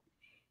diet.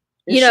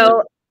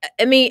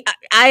 I mean,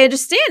 I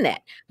understand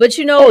that, but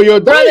your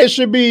diet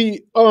should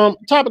be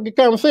topic of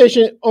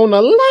conversation on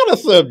a lot of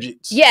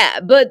subjects. Yeah,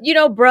 but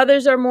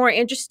brothers are more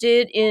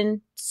interested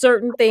in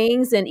certain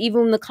things, and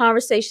even the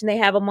conversation they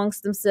have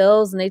amongst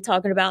themselves, and they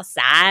talking about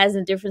size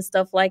and different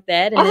stuff like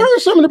that. And I heard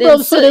some of the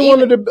brothers say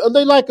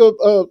they like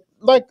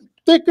like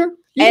thicker.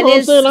 You know what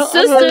I'm saying?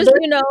 Sisters,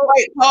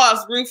 Wait,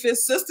 pause,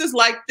 Rufus. Sisters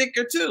like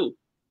thicker too.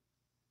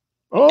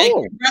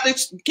 Oh,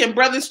 can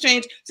brothers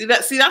change? See,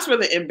 that's where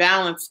the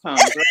imbalance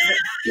comes. Right?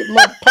 Get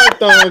my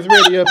pythons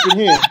ready up in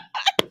here.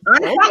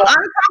 I'm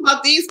talking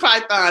about these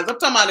pythons. I'm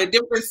talking about a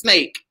different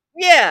snake.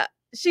 Yeah,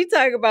 she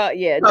talking about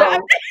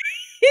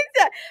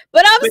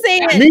but I'm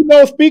saying me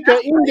no speaker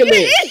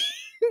English.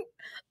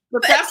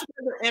 But that's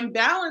where the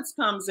imbalance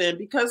comes in,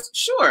 because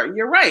sure,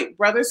 you're right.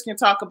 Brothers can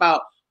talk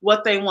about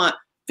what they want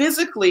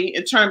physically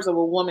in terms of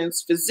a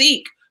woman's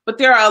physique. But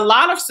there are a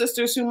lot of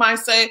sisters who might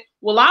say,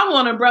 well, I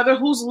want a brother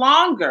who's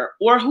longer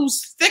or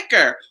who's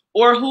thicker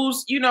or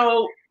who's, But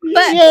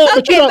let me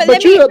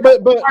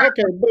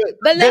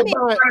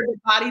the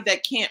body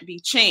that can't be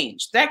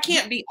changed. That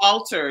can't be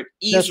altered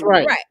easily. That's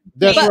right.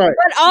 That's right.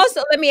 But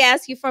also, let me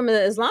ask you from an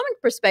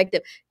Islamic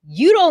perspective,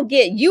 you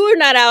are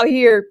not out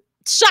here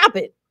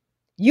shopping.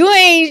 You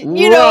ain't,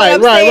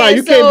 right.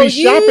 You can't be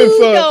shopping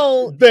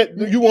for that.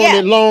 You want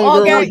it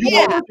longer.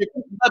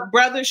 But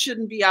brothers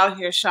shouldn't be out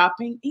here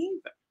shopping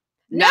either.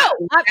 No,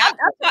 I'm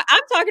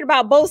talking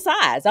about both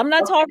sides. I'm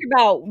not talking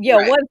about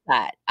one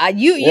side. I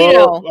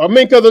mean,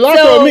 because a lot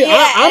of me,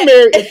 I'm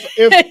married.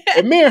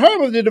 If me and her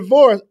was a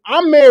divorce,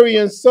 I'm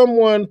marrying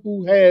someone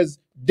who has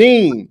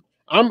deen.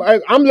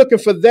 I'm looking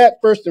for that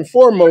first and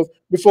foremost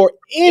before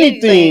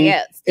anything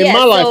in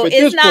my life. At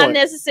it's this not point,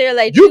 necessarily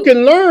like you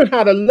can learn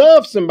how to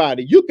love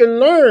somebody. You can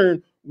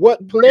learn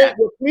what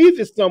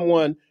pleases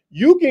someone.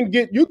 You can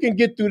get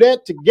through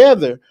that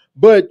together,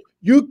 but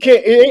you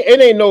can't.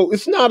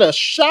 It's not a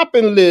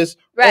shopping list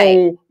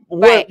on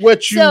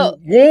what you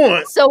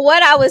want. So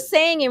what I was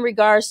saying in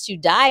regards to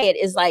diet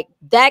is like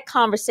that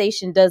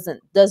conversation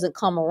doesn't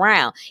come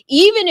around.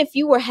 Even if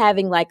you were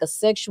having like a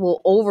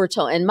sexual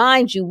overtone, and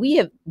mind you, we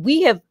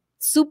have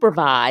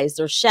supervised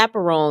or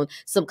chaperoned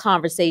some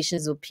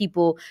conversations with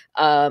people,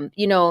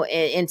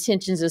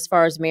 intentions as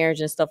far as marriage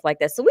and stuff like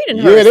that. So we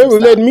didn't. Yeah, they were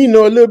letting me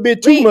know a little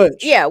bit too much.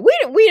 Yeah,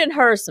 we didn't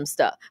heard some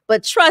stuff,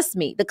 but trust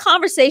me,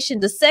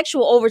 the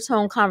sexual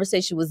overtone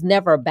conversation was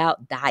never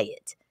about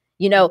diet.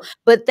 you know,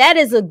 but that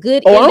is a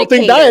good I don't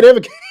think diet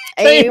indicator.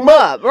 ever came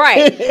up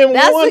Right. in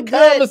That's a one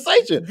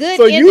conversation. good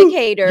So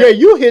indicator.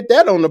 you hit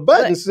that on the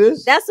button,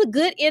 sis. That's a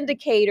good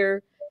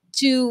indicator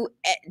to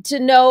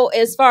know,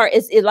 as far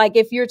as like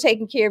if you're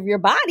taking care of your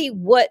body,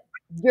 what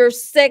your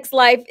sex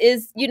life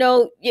is. You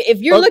know, if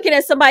you're looking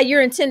at somebody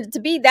you're intended to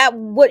be, that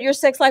what your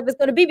sex life is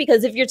going to be,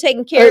 because if you're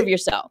taking care of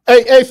yourself.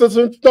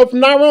 So from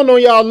now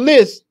on y'all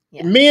list,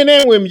 men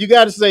and women, you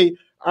got to say,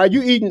 are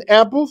you eating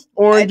apples,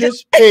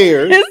 oranges,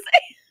 pears,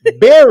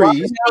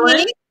 berries,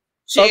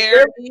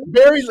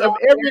 berries of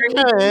every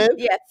kind?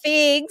 Yeah,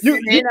 figs.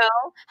 You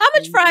know, how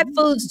much fried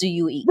foods do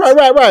you eat?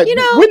 Right. You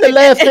know, when the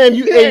last time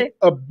you ate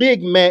a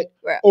Big Mac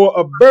or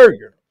a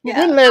burger?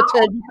 When the last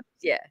time?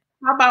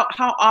 How about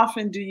how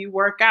often do you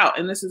work out?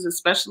 And this is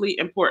especially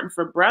important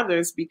for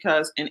brothers,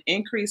 because an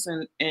increase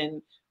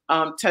in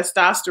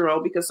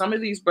testosterone, because some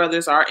of these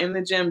brothers are in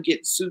the gym,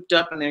 get souped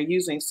up, and they're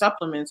using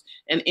supplements.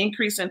 An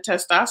increase in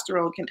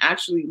testosterone can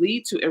actually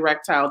lead to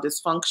erectile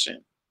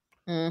dysfunction.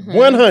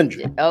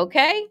 100.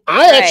 Okay.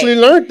 I actually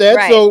learned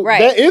that. So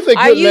that is a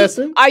good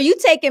lesson. Are you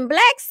taking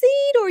black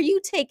seed or are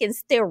you taking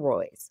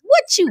steroids?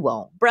 What you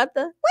want,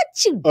 brother?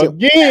 What you do?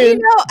 Again,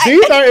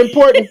 these are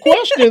important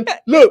questions.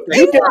 Look,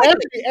 you can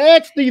actually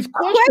ask these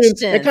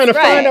questions and kind of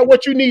find out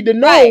what you need to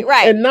know,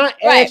 and not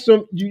ask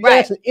them. You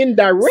ask them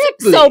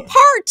indirectly. So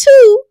part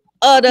 2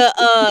 of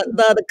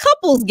the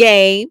couples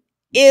game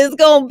is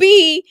gonna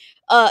be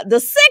the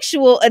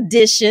sexual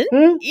edition,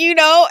 you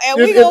know, and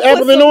we're gonna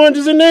apples and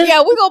oranges in there.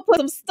 Yeah, we're gonna put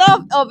some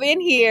stuff up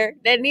in here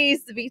that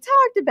needs to be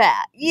talked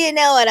about. You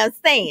know what I'm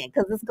saying?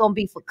 Because it's gonna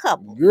be for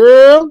couples.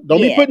 Girl, don't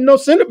be putting no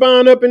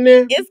Cinnabon up in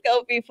there. It's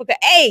gonna be for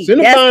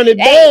Cinnabon is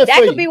bad.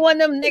 That could be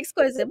one of them next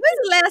questions. When's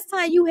the last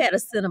time you had a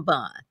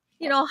Cinnabon?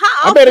 You know, how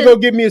often? I better go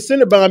get me a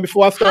Cinnabon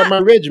before I start my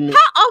regimen.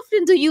 How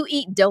often do you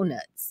eat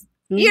donuts?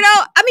 You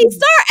know, I mean,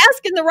 start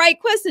asking the right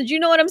questions. You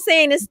know what I'm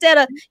saying? Instead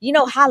of, you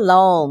know, how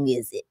long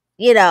is it?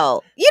 You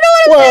know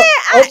what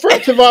I'm saying?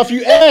 First of all, if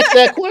you ask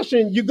that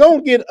question, you're going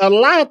to get a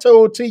lie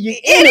told to you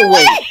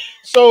anyway.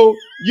 So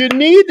you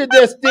need to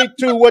just stick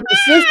to what the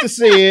sister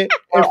said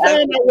and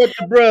find out what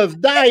the brother's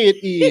diet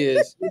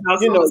is.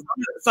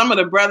 Some of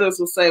the brothers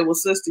will say, well,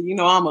 sister, you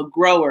know, I'm a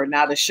grower,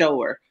 not a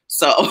shower.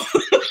 So.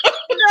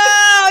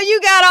 No,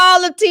 you got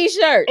all the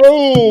t-shirts.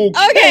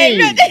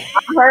 Okay.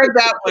 I've heard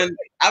that one.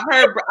 I've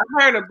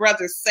heard a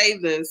brother say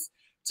this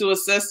to a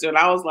sister, and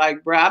I was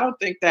like, bro, I don't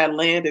think that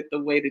landed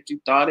the way that you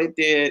thought it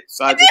did.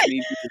 So I just need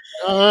you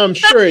to. I'm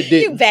sure it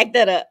did. You back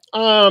that up.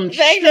 I'm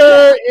sure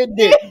it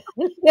did.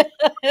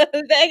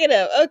 Back it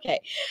up. Okay.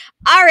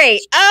 All right.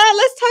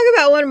 Let's talk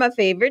about one of my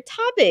favorite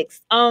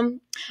topics.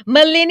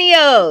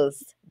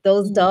 Millennials.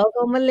 Those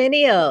doggone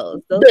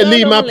millennials.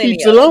 Leave my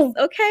peeps alone.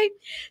 Okay.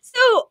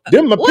 So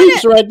them my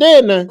peeps right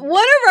there now.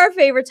 One of our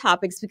favorite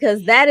topics,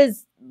 because that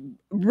is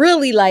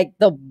really like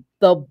the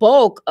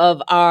bulk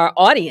of our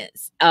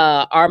audience,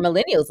 are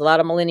millennials. A lot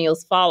of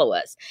millennials follow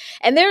us,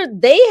 and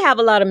they have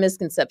a lot of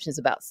misconceptions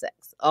about sex.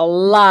 A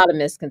lot of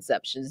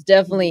misconceptions,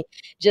 definitely.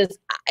 Just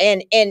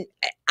and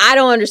I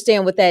don't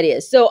understand what that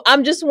is. So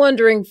I'm just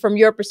wondering, from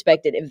your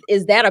perspective,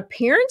 is that a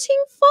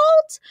parenting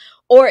fault,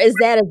 or is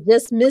that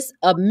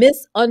a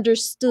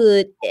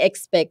misunderstood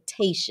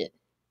expectation?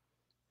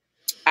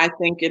 I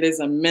think it is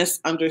a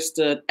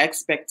misunderstood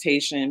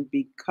expectation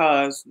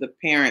because the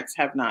parents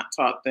have not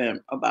taught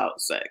them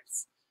about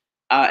sex.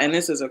 And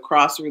this is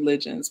across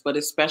religions, but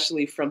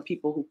especially from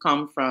people who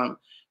come from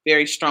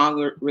very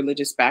strong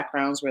religious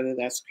backgrounds, whether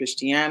that's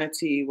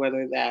Christianity,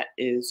 whether that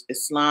is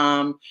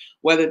Islam,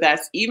 whether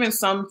that's even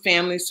some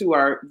families who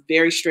are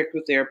very strict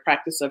with their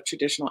practice of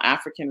traditional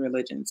African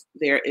religions.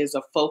 There is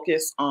a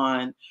focus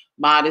on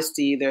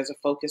modesty. There's a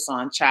focus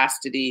on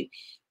chastity.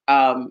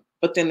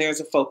 But then there's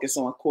a focus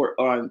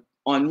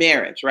on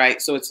marriage,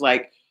 right? So it's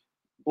like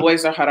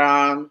boys are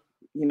haram,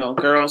 you know,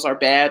 girls are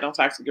bad, don't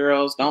talk to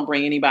girls, don't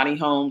bring anybody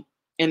home.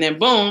 And then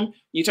boom,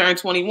 you turn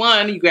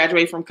 21, you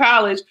graduate from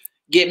college,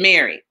 get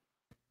married,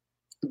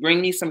 bring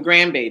me some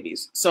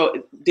grandbabies. So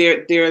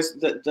there's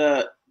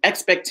the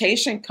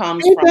expectation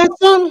comes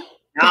from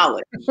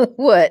knowledge.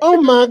 What?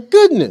 Oh my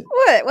goodness.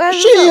 What?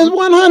 She is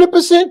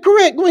 100%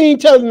 correct. We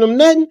ain't telling them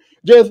nothing.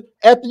 Just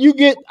after you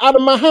get out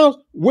of my house,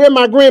 where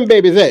my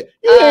grandbabies at?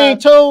 You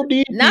ain't told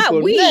these people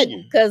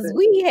nothing. Because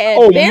we had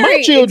very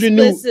my children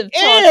knew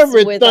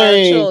everything with our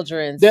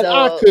children, that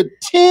I could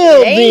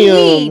tell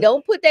them.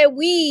 Don't put that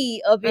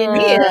we up in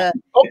here.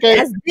 Okay,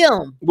 that's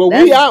them. Well,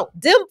 we out.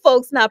 Them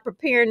folks not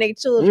preparing their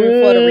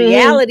children for the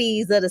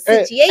realities of the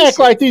situation. Act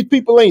like these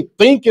people ain't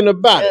thinking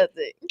about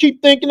it.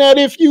 Keep thinking that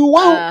if you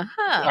want,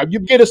 you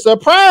get a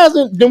surprise,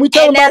 and then we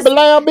tell them about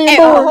Bilal being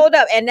born. Hold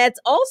up, and that's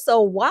also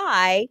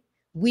why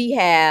we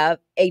have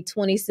a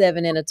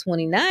 27 and a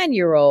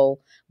 29-year-old,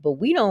 but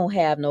we don't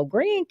have no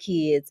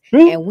grandkids,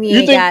 and we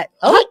ain't got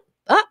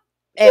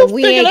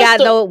we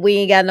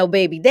ain't got no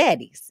baby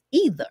daddies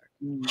either.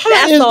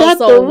 That's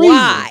also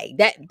why.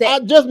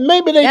 That just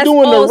maybe they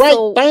doing the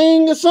right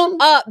thing or something.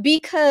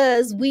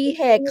 Because we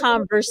had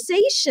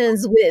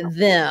conversations with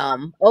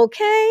them,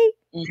 okay?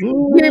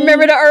 You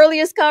remember the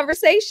earliest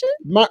conversation?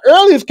 My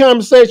earliest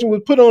conversation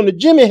was put on the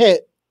Jimmy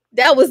hat.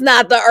 That was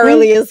not the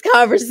earliest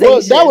conversation.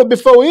 Well, that was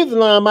before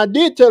Islam. I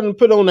did tell them to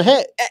put on the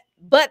hat.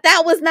 But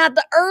that was not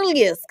the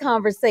earliest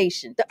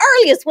conversation. The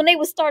earliest when they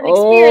was starting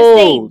to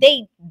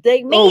experience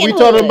they manhood. Oh, we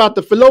talking about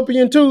the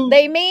fallopian tube?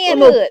 They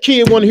manhood. No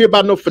kid want to hear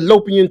about no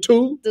fallopian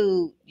tube.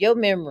 Dude, your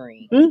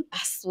memory. I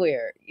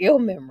swear, your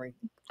memory.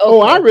 Okay.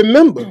 Oh, I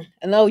remember.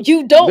 No,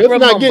 you don't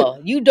remember.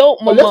 You don't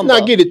remember. Let's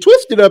not get it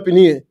twisted up in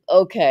here.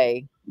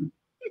 Okay.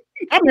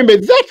 I remember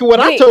exactly what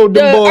I told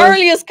them boys. The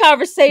earliest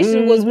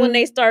conversation was when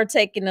they started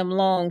taking them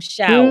long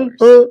showers.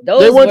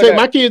 They won't take.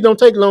 My kids don't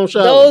take long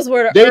showers. Those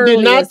were the They earliest,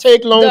 did not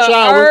take long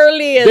showers.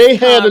 They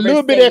had a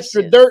little bit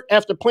extra dirt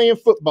after playing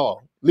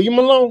football. Leave them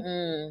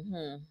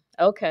alone.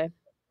 Okay,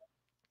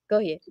 go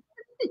ahead.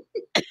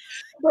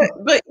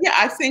 but yeah,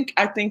 I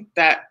think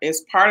that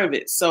is part of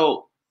it.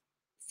 So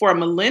for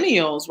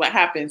millennials, what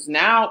happens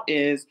now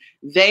is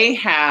they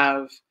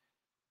have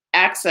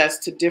access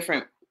to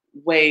different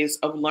ways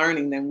of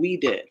learning than we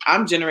did.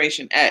 I'm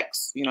Generation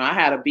X. You know, I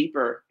had a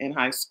beeper in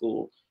high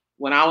school.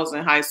 When I was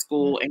in high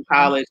school and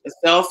college, a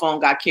cell phone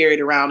got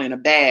carried around in a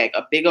bag,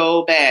 a big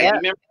old bag. Yep.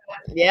 Remember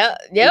that? Yeah,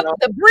 yep. You know?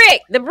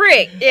 The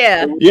brick.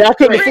 Yeah. Yeah, I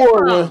couldn't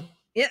afford one.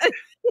 Yeah.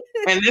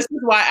 And this is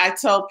why I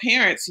tell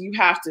parents, you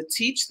have to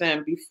teach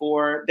them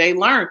before they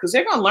learn, because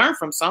they're going to learn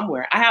from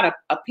somewhere. I had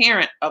a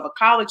parent of a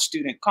college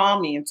student call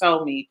me and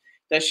tell me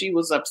that she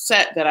was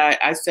upset that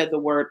I said the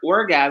word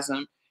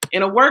orgasm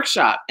in a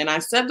workshop. And I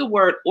said the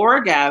word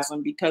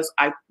orgasm because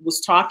I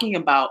was talking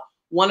about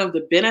one of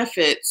the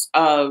benefits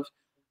of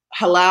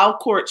halal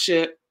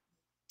courtship,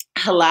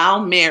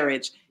 halal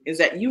marriage, is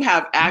that you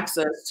have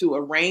access to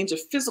a range of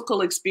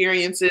physical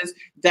experiences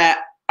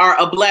that are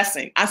a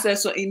blessing. I said,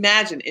 so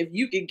imagine if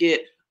you could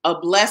get a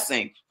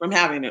blessing from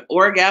having an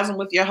orgasm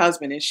with your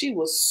husband. And she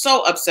was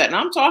so upset. And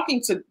I'm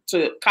talking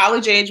to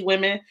college age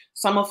women,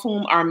 some of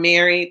whom are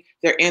married,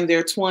 they're in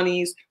their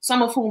 20s,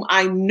 some of whom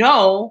I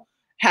know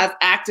have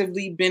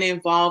actively been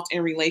involved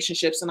in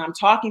relationships. And I'm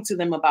talking to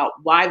them about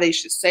why they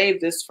should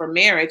save this for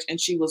marriage. And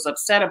she was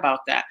upset about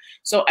that.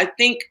 So I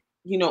think,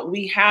 you know,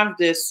 we have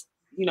this,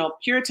 you know,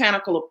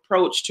 puritanical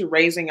approach to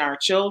raising our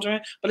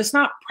children, but it's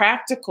not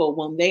practical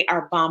when they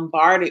are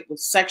bombarded with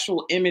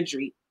sexual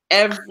imagery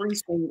every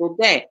single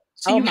day.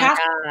 So you have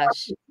to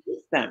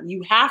teach them.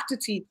 You have to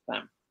teach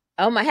them.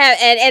 Oh my God.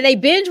 And they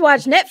binge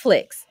watch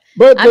Netflix.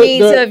 But so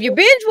if you're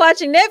binge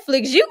watching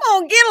Netflix, you're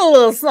going to get a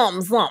little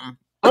something.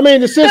 I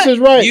mean, the sister's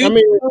right.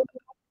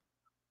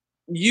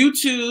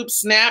 YouTube,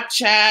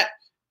 Snapchat,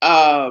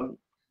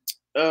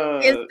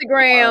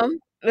 Instagram.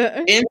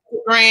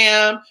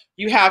 Instagram.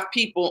 You have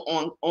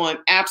people on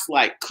apps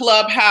like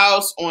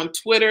Clubhouse, on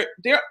Twitter.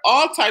 There are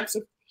all types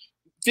of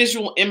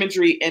visual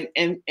imagery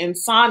and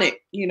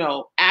sonic, you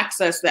know,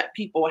 access that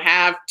people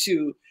have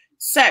to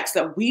sex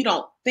that we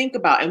don't think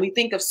about. And we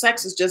think of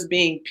sex as just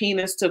being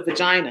penis to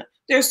vagina.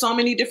 There's so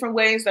many different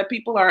ways that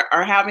people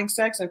are having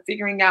sex and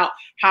figuring out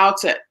how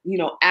to, you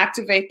know,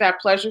 activate that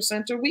pleasure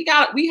center. We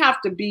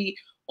have to be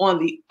on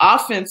the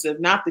offensive,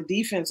 not the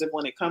defensive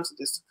when it comes to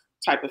this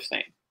type of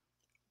thing.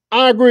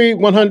 I agree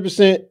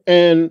 100%.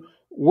 And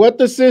what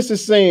the sis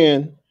is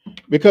saying,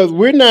 because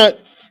we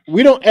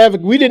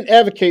didn't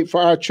advocate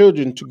for our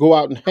children to go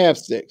out and have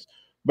sex,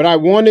 but I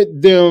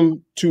wanted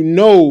them to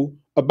know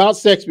about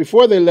sex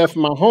before they left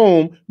my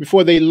home,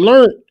 before they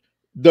learned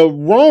the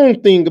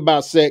wrong thing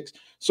about sex.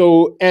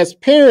 So as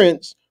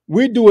parents,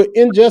 we do an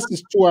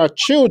injustice to our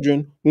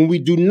children when we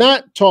do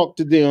not talk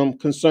to them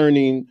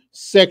concerning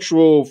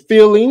sexual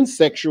feelings,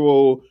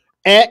 sexual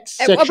acts,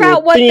 sexual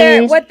about what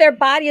things. What their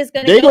body is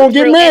going to They're going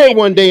to get married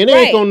one day and they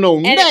ain't going to know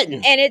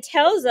nothing. And it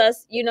tells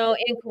us, you know,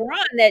 in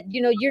Quran that,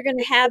 you know, you're going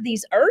to have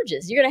these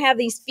urges, you're going to have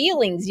these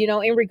feelings, you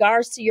know, in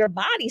regards to your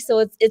body. So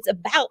it's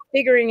about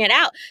figuring it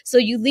out. So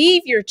you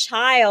leave your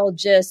child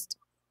just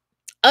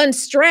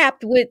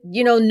unstrapped with,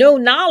 you know, no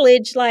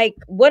knowledge. Like,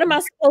 what am I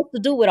supposed to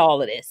do with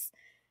all of this?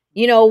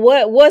 You know,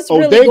 what's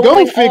really going on? They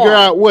gonna figure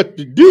out what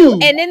to do.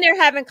 And then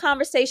they're having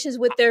conversations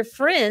with their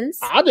friends.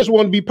 I just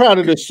want to be part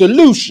of the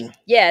solution.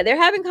 Yeah,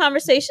 they're having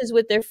conversations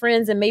with their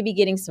friends and maybe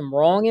getting some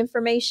wrong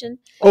information.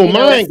 Oh,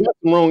 mine got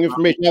some wrong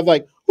information. I was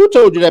like, who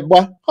told you that,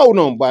 boy? Hold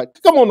on, boy.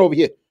 Come on over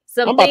here.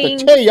 I'm about to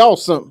tell y'all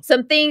something.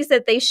 Some things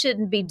that they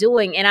shouldn't be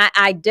doing. And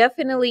I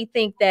definitely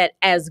think that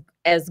as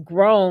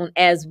grown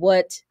as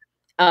what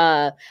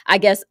I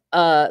guess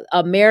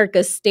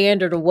America's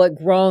standard of what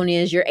grown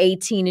is, you're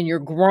 18 and you're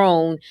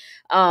grown,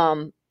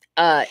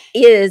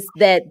 is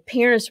that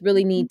parents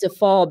really need to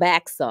fall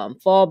back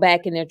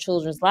in their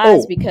children's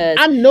lives, because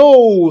I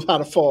know how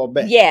to fall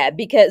back. Yeah,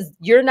 because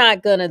you're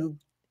not gonna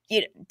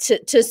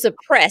to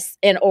suppress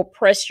and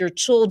oppress your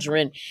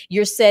children.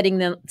 You're setting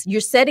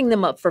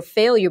them up for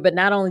failure, but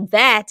not only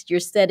that, you're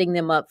setting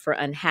them up for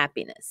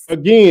unhappiness.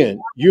 Again,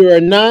 you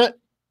are not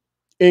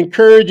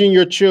encouraging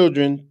your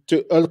children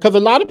to, because a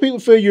lot of people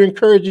feel you're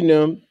encouraging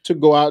them to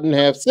go out and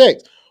have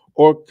sex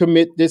or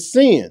commit this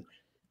sin.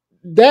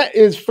 That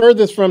is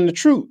furthest from the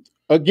truth.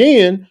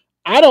 Again,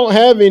 I don't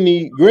have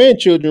any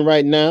grandchildren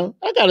right now.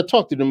 I got to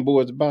talk to them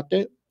boys about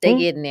that. They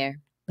get in there.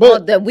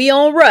 But we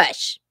on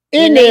rush.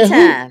 in their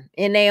there, time.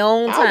 In their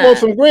own time. I want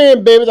some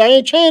grandbabies. I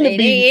ain't trying to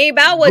be ain't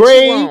about what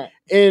gray you want.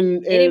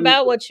 and It ain't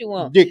about what you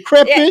want.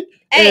 decrepit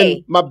Hey.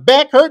 and my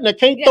back hurting. I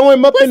can't throw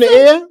him up in the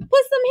air. Put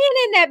some hint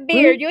in that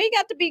beard. You ain't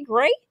got to be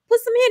great. Put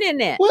some hint in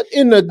there. What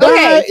in the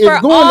dye is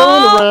going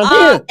on around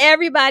here?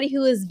 Everybody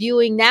who is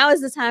viewing, now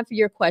is the time for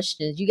your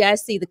questions. You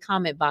guys see the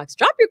comment box.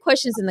 Drop your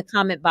questions in the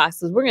comment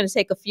boxes. We're going to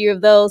take a few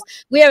of those.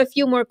 We have a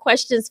few more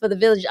questions for the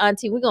village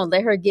auntie. We're going to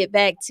let her get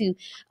back to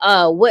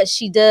what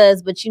she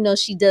does, but you know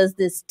she does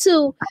this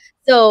too.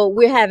 So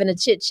we're having a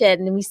chit chat,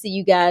 and we see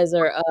you guys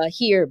are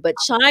here. But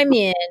chime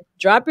in,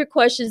 drop your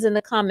questions in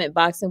the comment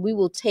box, and we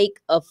will take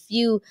a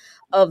few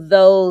of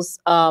those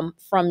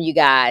from you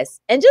guys.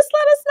 And just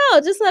let us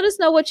know. Just let us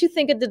know what you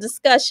think of the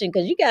discussion,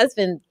 because you guys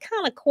been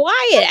kind of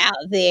quiet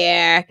out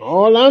there.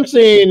 All I'm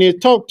saying is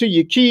talk to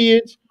your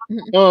kids.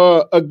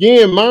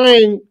 Again,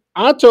 mine,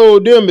 I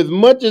told them as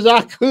much as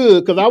I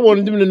could because I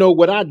wanted them to know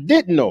what I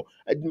didn't know.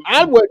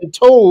 I wasn't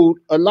told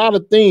a lot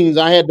of things.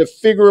 I had to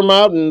figure them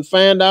out and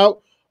find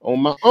out on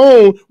my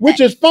own,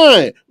 which is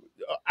fine.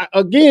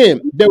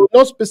 Again, there were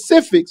no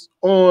specifics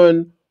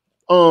on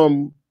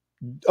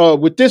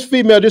with this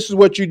female, this is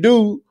what you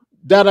do,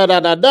 da da da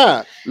da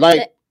da.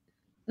 Like,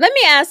 let me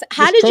ask,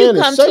 how did you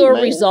come to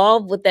a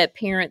resolve with that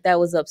parent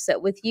that was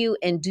upset with you?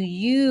 And do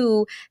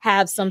you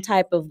have some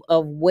type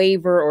of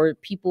waiver, or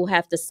people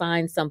have to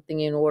sign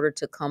something in order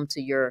to come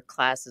to your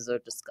classes or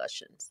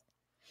discussions?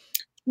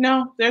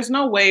 No, there's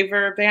no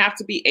waiver. They have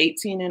to be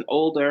 18 and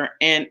older.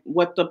 And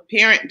what the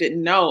parent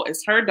didn't know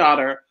is her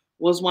daughter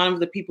was one of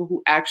the people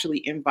who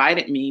actually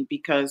invited me,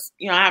 because,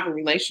 you know, I have a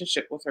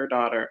relationship with her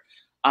daughter,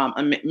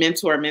 a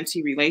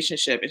mentor-mentee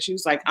relationship. And she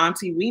was like,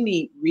 Auntie, we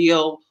need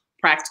real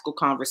practical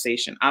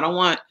conversation. I don't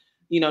want,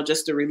 you know,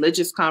 just a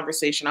religious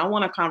conversation. I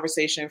want a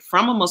conversation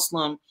from a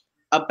Muslim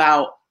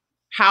about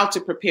how to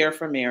prepare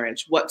for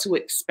marriage, what to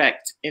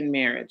expect in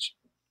marriage.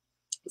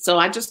 So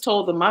I just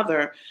told the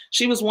mother,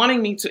 she was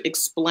wanting me to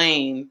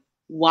explain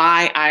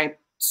why I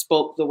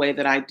spoke the way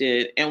that I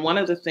did. And one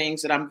of the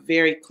things that I'm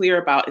very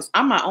clear about is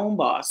I'm my own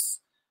boss.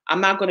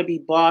 I'm not going to be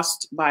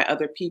bossed by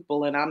other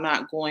people, and I'm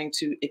not going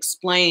to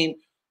explain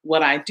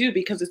what I do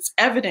because it's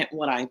evident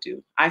what I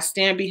do. I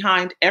stand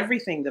behind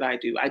everything that I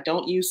do. I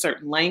don't use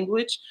certain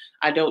language.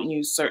 I don't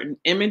use certain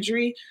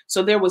imagery.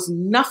 So there was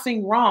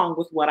nothing wrong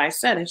with what I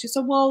said. And she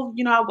said, well,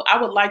 you know,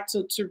 I would like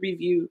to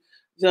review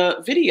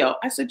the video.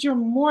 I said, you're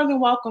more than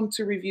welcome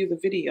to review the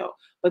video,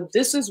 but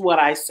this is what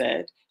I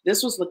said.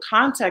 This was the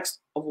context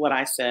of what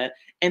I said,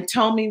 and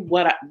tell me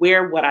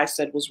where what I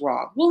said was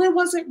wrong. Well, it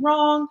wasn't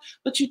wrong,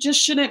 but you just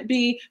shouldn't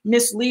be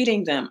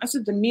misleading them. I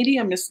said, the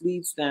media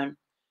misleads them.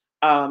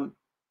 No,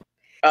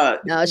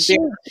 she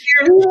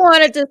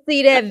wanted to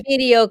see that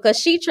video because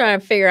she trying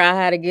to figure out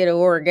how to get an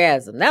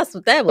orgasm. That's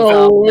what that was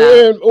all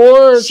about.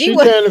 Or she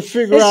trying to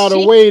figure out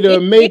a way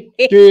to make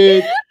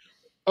it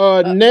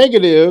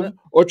negative,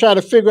 or try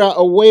to figure out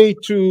a way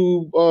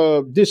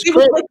to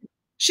discredit.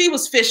 She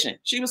was fishing.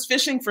 She was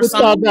fishing for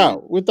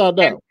something. Without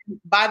doubt. And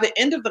by the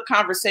end of the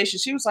conversation,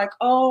 she was like,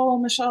 oh,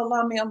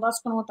 mashallah, may Allah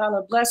subhanahu wa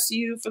ta'ala bless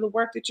you for the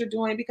work that you're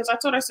doing. Because I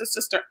told her, I said,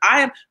 sister,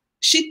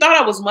 she thought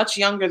I was much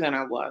younger than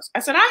I was. I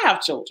said, I have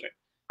children.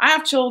 I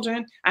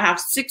have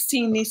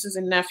 16 nieces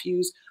and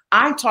nephews.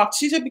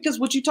 She said, because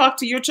would you talk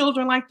to your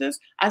children like this?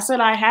 I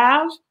said, I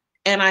have,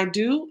 and I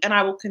do, and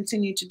I will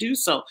continue to do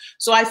so.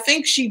 So I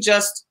think she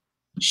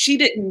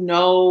didn't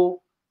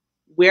know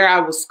where I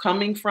was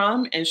coming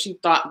from, and she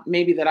thought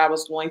maybe that I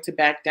was going to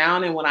back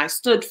down. And when I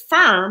stood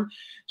firm,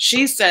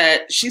 she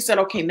said,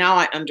 okay, now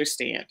I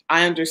understand.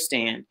 And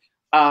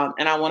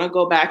I want to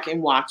go back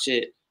and watch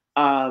it.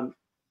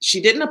 She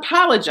didn't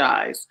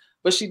apologize,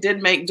 but she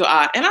did make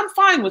dua. And I'm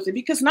fine with it,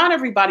 because not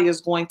everybody is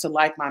going to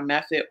like my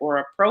method or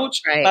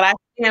approach, but I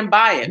stand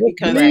by it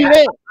because I'm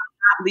not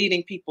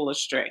leading people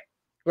astray.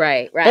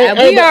 Right.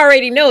 We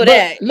already know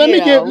that. Let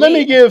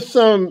me give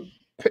some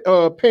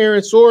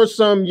parents or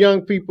some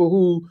young people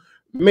who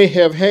may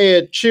have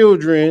had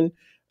children.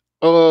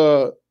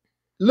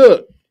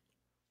 Look,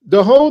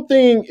 the whole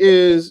thing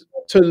is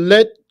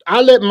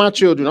I let my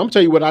children, I'm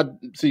tell you what I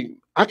see.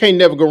 I can't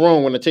never go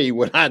wrong when I tell you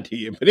what I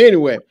did. But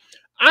anyway,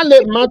 I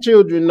let my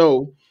children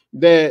know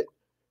that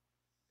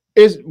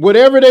it's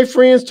whatever their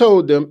friends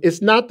told them,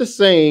 it's not the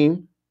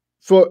same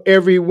for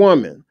every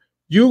woman.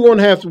 You're going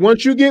to have to,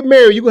 once you get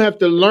married, you're going to have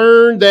to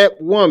learn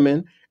that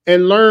woman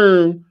and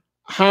learn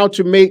how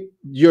to make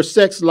your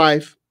sex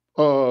life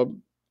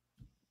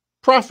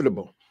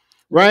profitable,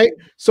 right?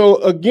 So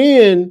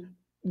again,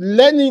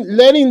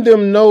 letting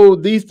them know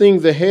these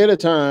things ahead of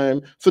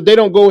time, so they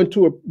don't go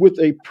with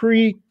a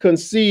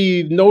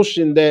preconceived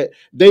notion that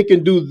they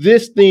can do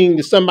this thing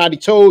that somebody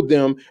told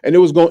them and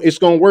it's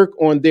going to work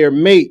on their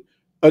mate.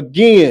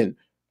 Again,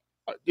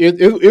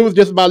 it was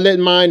just about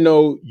letting mine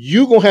know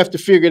you're going to have to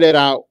figure that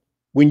out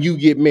when you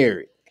get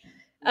married.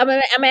 I'm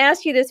gonna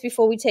ask you this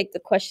before we take the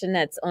question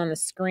that's on the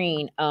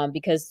screen,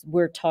 because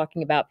we're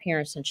talking about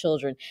parents and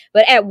children.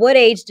 But at what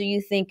age do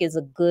you think is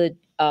a good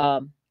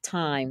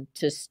time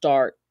to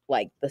start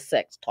like the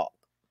sex talk?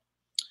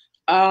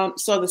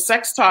 So the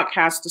sex talk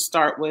has to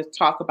start with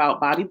talk about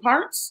body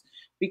parts,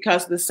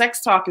 because the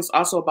sex talk is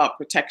also about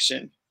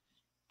protection.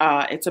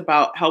 It's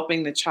about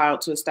helping the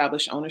child to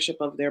establish ownership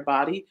of their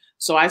body.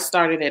 So I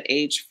started at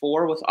age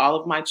 4 with all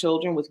of my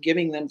children with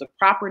giving them the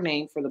proper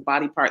name for the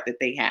body part that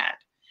they had.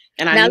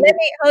 And now let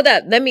me hold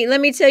up. Let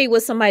me tell you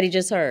what somebody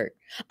just heard.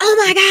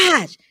 Oh my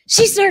gosh,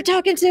 she started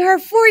talking to her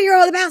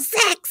 4-year-old about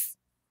sex.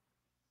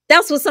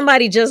 That's what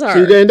somebody just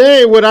heard. See, that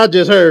ain't what I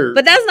just heard.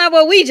 But that's not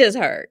what we just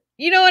heard.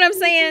 You know what I'm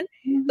saying?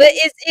 But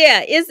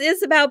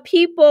it's about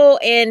people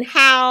and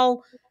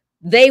how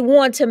they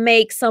want to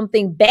make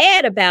something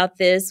bad about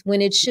this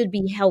when it should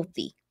be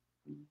healthy.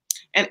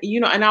 And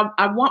and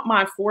I want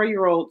my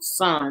 4-year-old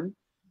son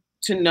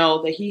to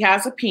know that he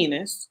has a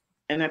penis,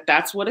 and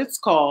that's what it's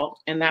called,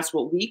 and that's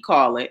what we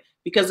call it.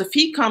 Because if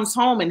he comes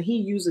home and he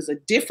uses a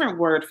different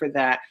word for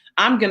that,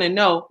 I'm gonna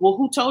know, well,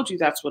 who told you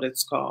that's what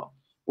it's called?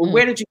 Well,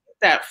 where did you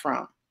get that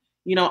from?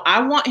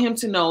 I want him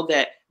to know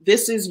that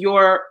this is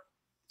your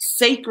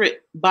sacred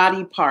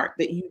body part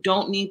that you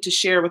don't need to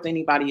share with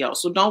anybody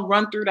else. So don't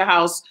run through the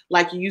house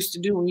like you used to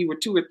do when you were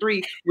 2 or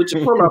 3 with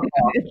your pull-up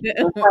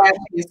bar.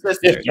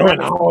 Just doing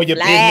all your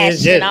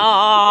business.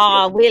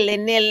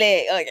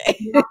 Willy-nilly.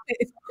 Okay.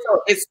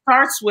 So it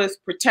starts with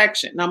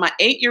protection. Now, my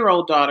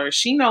 8-year-old daughter,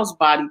 she knows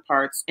body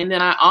parts. And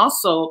then I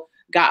also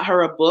got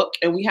her a book,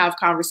 and we have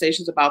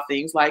conversations about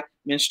things like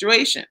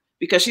menstruation,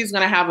 because she's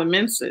going to have a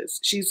menses.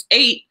 She's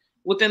 8.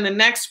 Within the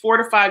next 4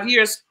 to 5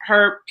 years,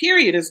 her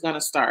period is going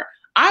to start.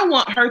 I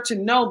want her to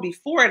know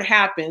before it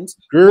happens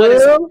what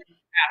is going to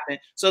happen,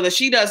 so that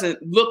she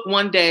doesn't look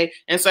one day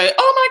and say,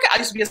 oh my God, I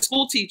used to be a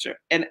school teacher.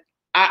 And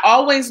I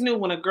always knew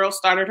when a girl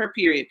started her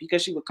period,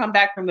 because she would come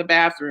back from the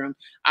bathroom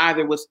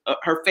either with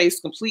her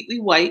face completely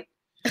white,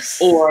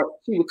 or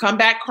she would come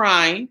back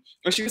crying,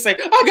 or she would say,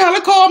 I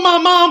gotta call my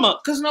mama,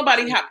 because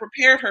nobody had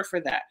prepared her for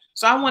that.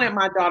 So I wanted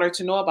my daughter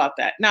to know about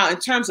that. Now, in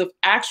terms of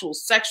actual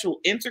sexual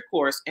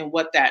intercourse and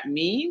what that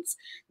means,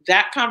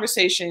 that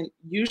conversation,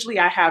 usually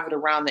I have it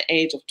around the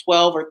age of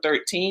 12 or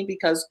 13,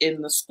 because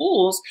in the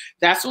schools,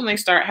 that's when they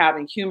start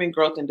having human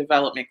growth and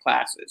development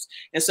classes.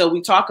 And so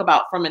we talk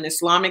about, from an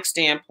Islamic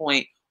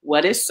standpoint,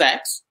 what is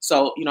sex?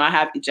 So, I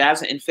have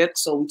ijazah in fiqh,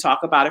 so we talk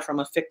about it from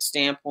a fiqh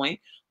standpoint.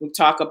 We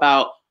talk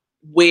about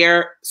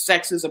where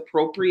sex is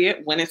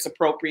appropriate, when it's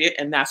appropriate,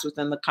 and that's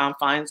within the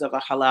confines of a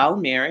halal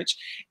marriage.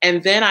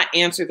 And then I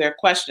answer their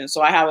questions.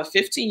 So I have a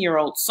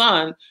 15-year-old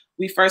son.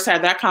 We first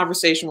had that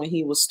conversation when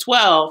he was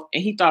 12,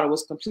 and he thought it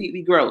was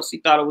completely gross. He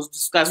thought it was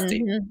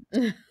disgusting.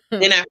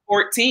 Then at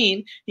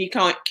 14, he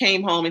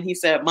came home and he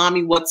said,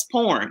 Mommy, what's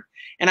porn?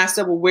 And I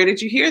said, well, where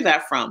did you hear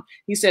that from?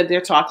 He said,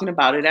 they're talking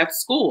about it at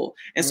school.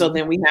 And so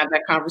then we had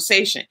that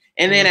conversation.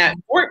 And then at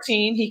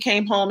 14, he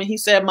came home and he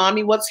said,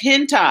 Mommy, what's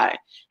hentai?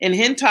 And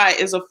hentai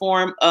is a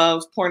form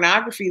of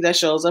pornography that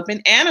shows up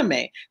in anime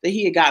that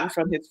he had gotten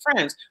from his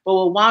friends. But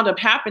what wound up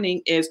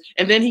happening is,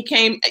 and then he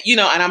came, and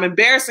I'm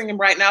embarrassing him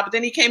right now, but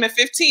then he came at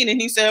 15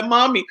 and he said,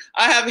 Mommy,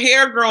 I have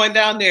hair growing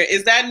down there.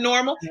 Is that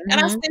normal? And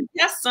I said,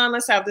 yes, son,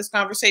 let's have this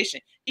conversation.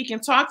 He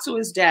can talk to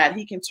his dad.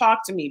 He can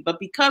talk to me. But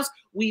because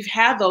we've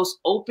had those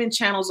open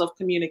channels of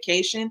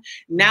communication,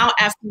 now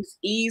as he's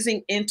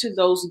easing into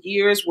those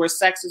years where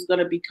sex is going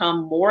to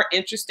become more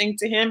interesting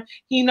to him,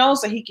 he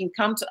knows that he can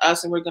come to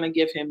us and we're going to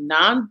give him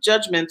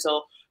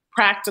non-judgmental,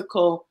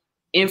 practical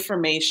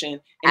information.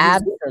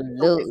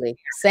 Absolutely.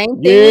 Same thing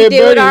we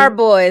did with our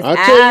boys. I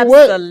tell you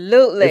what,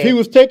 absolutely. if he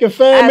was taking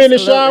 5-minute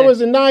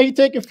showers and now he's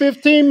taking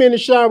 15-minute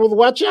showers,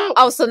 watch out.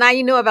 Oh, so now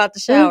you know about the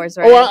showers,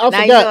 right? Oh, I now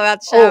forgot. You know about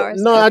the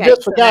showers. No, okay, I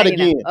just forgot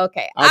again.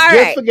 Okay. I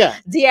just forgot.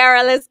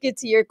 De'Ara, let's get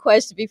to your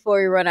question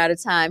before we run out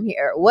of time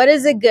here. What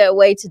is a good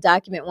way to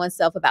document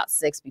oneself about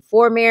sex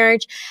before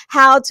marriage?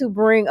 How to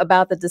bring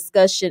about the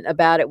discussion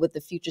about it with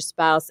the future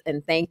spouse?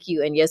 And thank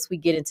you. And yes, we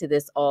get into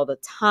this all the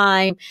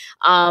time.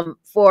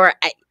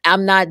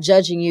 I'm not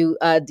judging you,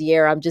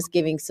 De'Ara. I'm just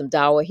giving some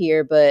dawah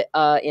here, but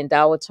in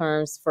dawah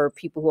terms, for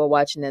people who are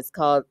watching, it's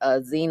called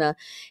zina,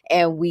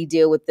 and we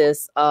deal with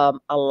this a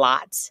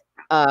lot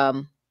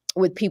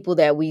with people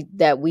that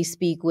we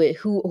speak with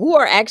who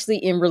are actually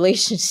in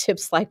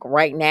relationships like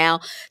right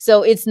now.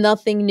 So it's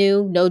nothing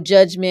new, no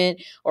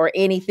judgment or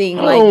anything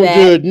like that. I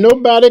don't judge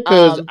nobody,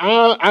 because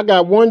I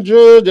got one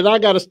judge that I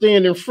got to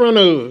stand in front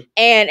of.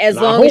 And as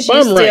long as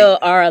you still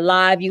are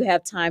alive, you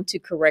have time to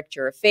correct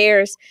your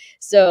affairs.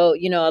 So,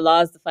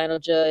 Allah is the final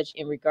judge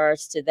in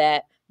regards to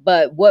that.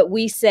 But what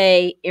we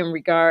say in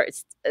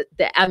regards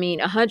that,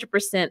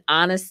 100%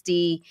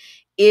 honesty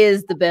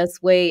is the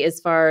best way as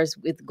far as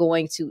with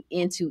going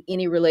into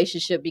any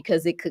relationship,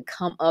 because it could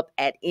come up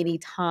at any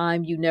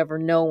time. You never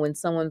know when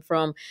someone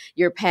from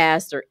your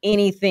past or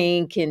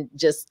anything can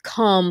just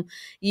come,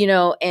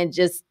 and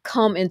just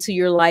come into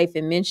your life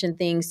and mention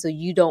things. So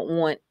you don't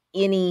want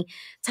any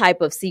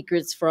type of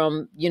secrets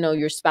from,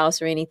 your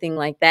spouse or anything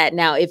like that.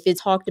 Now, if it's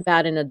talked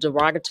about in a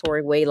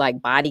derogatory way, like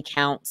body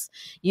counts,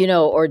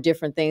 or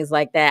different things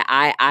like that,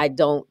 I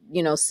don't,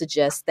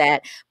 suggest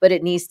that, but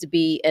it needs to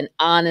be an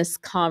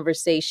honest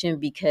conversation,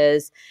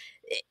 because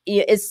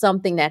it's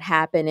something that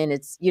happened, and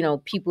it's,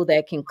 people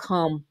that can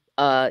come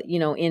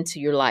into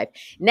your life.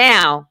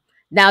 Now,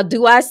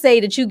 do I say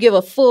that you give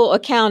a full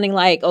accounting,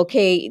 like,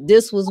 okay,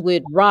 this was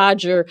with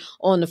Roger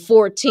on the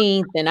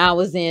 14th and I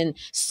was in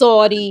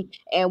Saudi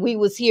and we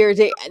was here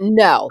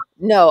no,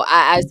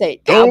 I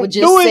say, I would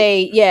just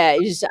say, yeah,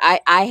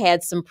 I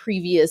had some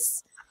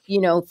previous,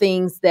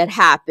 things that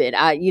happened.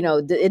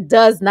 It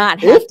does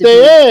not have to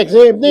they be. ask,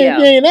 if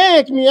you ain't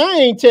asked me, I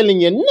ain't telling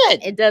you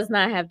nothing. It does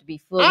not have to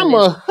be full. I'm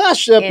a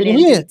hush up in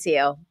here.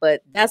 Detail,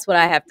 but that's what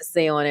I have to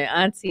say on it.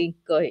 Auntie,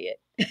 go ahead.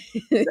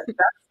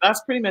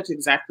 That's pretty much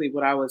exactly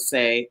what I would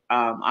say.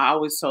 I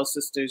always tell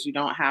sisters, you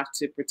don't have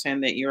to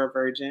pretend that you're a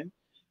virgin.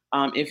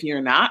 If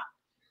you're not,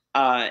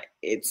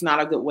 it's not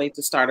a good way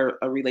to start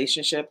a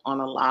relationship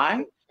on a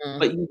lie. Mm-hmm.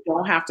 But you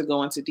don't have to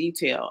go into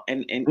detail.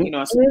 And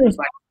it's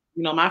like,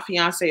 my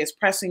fiance is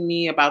pressing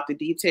me about the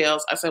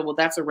details. I said, well,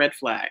 that's a red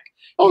flag.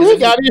 Oh, he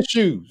got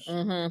issues.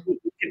 Mm-hmm.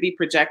 He could be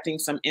projecting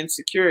some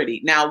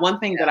insecurity. Now, one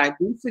thing that I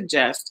do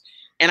suggest,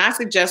 and I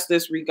suggest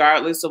this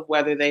regardless of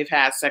whether they've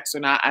had sex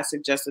or not, I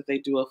suggest that they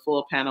do a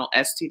full panel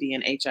STD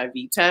and HIV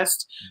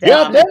test.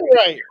 Yeah, that's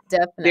right.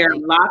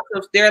 Definitely.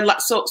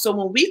 So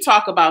when we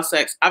talk about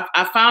sex,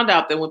 I found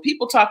out that when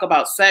people talk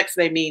about sex,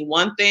 they mean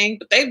one thing,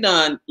 but they've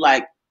done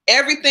like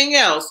everything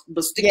else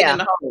but stick it in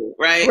the hole,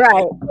 right?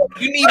 Right.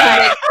 You need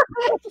to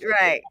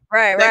right.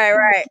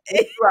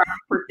 You are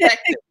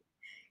protected.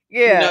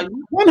 Yeah.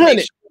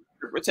 100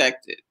 you're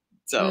protected.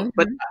 So,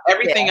 but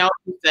everything else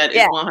you said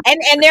is 100.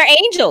 And they're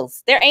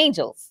angels. They're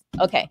angels.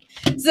 Okay.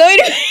 So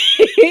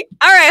anyway,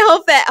 all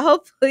right.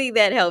 Hopefully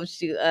that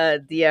helps you,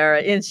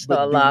 Diarra,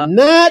 inshallah. Do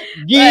not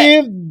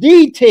give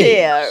details.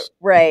 Yeah,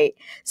 right.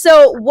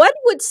 So what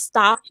would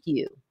stop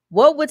you?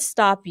 What would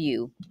stop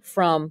you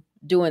from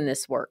doing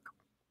this work?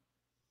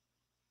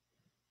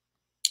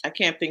 I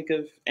can't think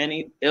of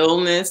any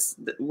illness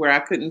where I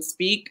couldn't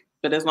speak,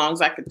 but as long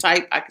as I could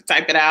type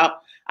it out.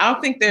 I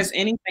don't think there's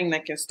anything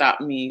that can stop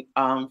me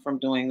from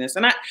doing this.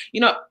 And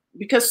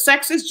because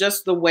sex is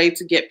just the way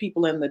to get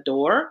people in the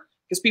door,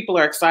 because people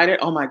are excited.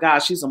 Oh my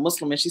gosh, she's a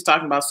Muslim and she's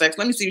talking about sex.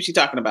 Let me see what she's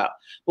talking about.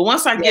 But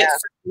once I get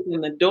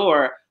in the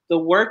door, the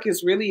work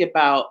is really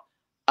about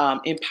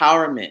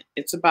empowerment.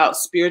 It's about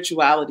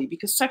spirituality,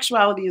 because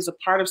sexuality is a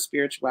part of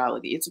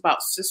spirituality. It's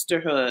about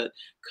sisterhood,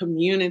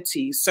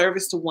 community,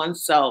 service to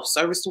oneself,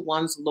 service to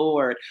one's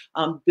Lord,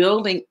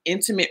 building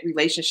intimate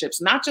relationships,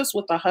 not just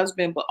with a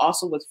husband, but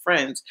also with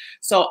friends.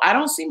 So I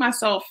don't see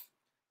myself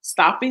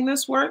stopping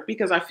this work,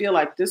 because I feel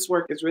like this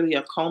work is really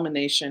a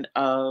culmination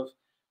of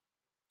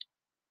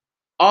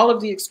all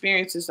of the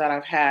experiences that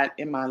I've had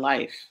in my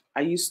life.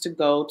 I used to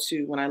go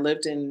to, when I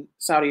lived in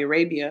Saudi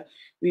Arabia,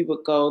 we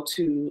would go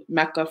to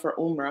Mecca for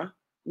Umrah,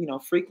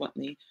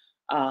 frequently.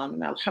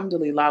 And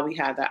alhamdulillah, we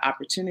had that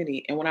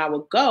opportunity. And when I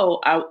would go,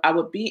 I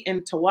would be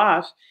in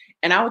Tawaf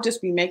and I would just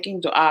be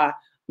making dua,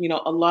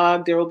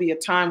 Allah, there will be a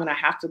time when I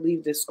have to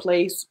leave this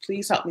place.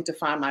 Please help me to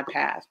find my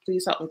path.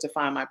 Please help me to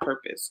find my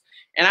purpose.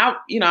 And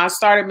I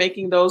started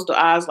making those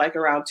duas like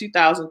around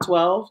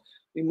 2012.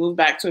 We moved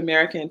back to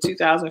America in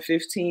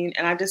 2015.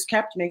 And I just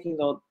kept making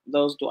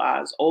those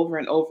duas over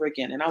and over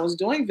again. And I was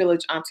doing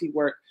Village Auntie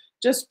work,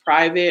 just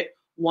private,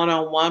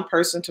 one-on-one,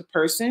 person to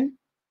person.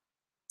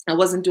 I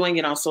wasn't doing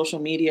it on social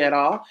media at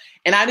all.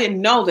 And I didn't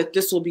know that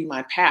this will be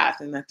my path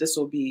and that this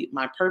will be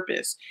my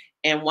purpose.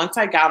 And once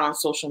I got on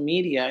social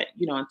media,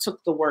 and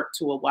took the work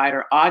to a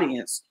wider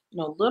audience,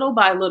 little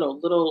by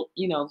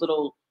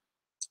little,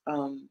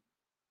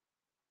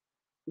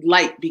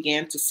 light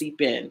began to seep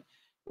in,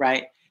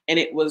 right? And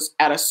it was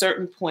at a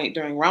certain point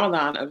during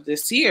Ramadan of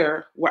this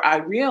year where I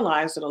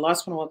realized that Allah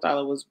subhanahu wa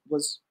ta'ala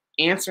was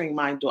answering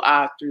my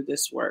dua through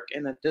this work,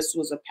 and that this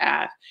was a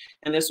path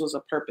and this was a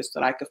purpose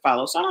that I could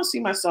follow. So I don't see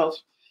myself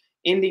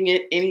ending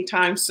it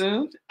anytime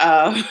soon.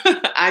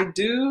 I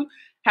do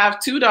have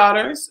two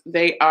daughters.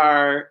 They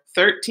are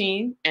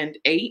 13 and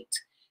 8.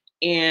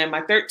 And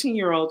my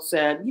 13-year-old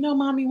said,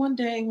 Mommy, one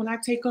day when I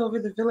take over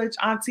the Village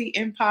Auntie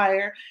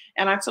empire,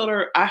 and I told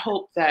her, I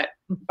hope that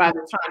by the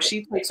time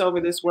she takes over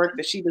this work,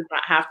 that she does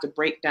not have to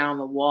break down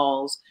the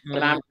walls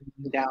that I'm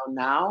breaking down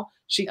now.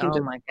 She can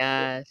just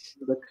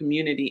the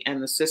community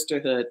and the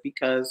sisterhood,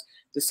 because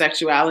the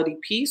sexuality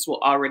piece will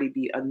already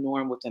be a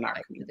norm within our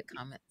community. The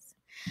comments.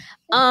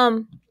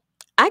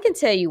 I can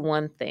tell you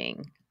one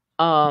thing.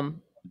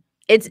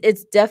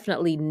 It's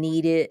definitely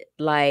needed.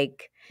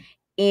 Like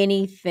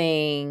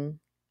anything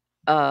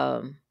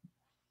that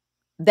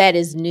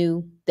is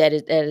new, that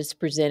is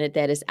presented,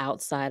 that is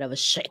outside of a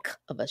shake.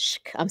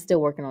 I'm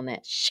still working on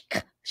that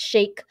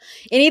shake.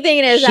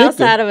 Anything that is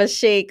outside of a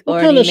shake or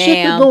an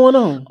imam going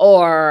on,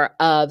 or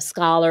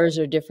scholars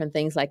or different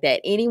things like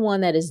that.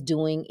 Anyone that is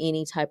doing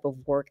any type of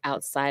work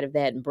outside of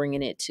that and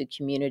bringing it to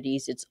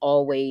communities, it's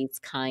always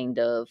kind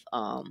of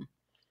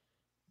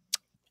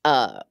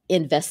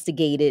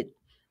investigated.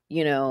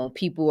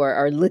 People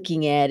are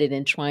looking at it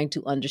and trying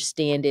to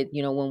understand it.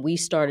 When we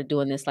started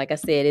doing this, like I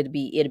said, it'd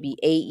be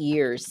 8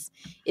 years.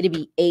 It'd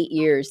be 8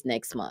 years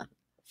next month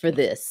for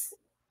this.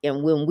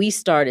 And when we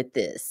started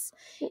this,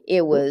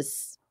 it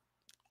was,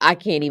 I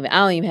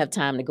don't even have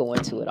time to go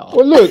into it all.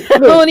 Well, look. I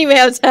don't even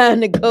have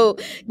time to go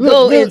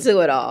into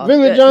it all.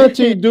 Village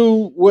Auntie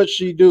do what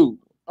she do.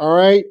 All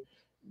right.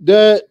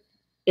 That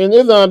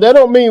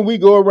don't mean we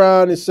go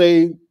around and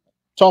say,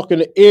 talking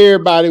to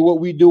everybody what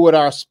we do with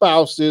our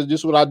spouses. This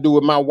is what I do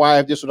with my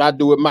wife. This is what I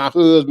do with my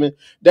husband.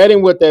 That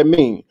ain't what that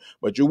means.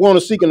 But you want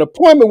to seek an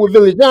appointment with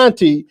Village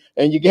Auntie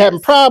and you're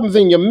having problems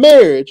in your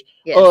marriage,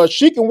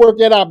 she can work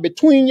that out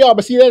between y'all.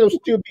 But see, that'll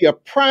still be a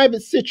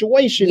private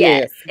situation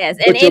there. Yes,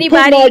 but and you're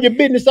putting all your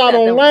business out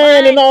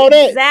online and all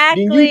that.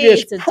 Exactly. Then you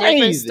just it's a crazy.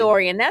 Different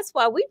story. And that's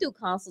why we do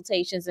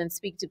consultations and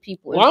speak to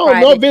people. Well, I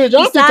don't know. Village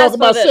Auntie talk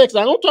about sex.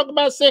 I don't talk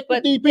about sex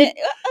with these people.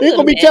 You're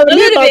going to be telling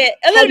me about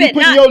how you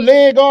putting your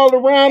leg all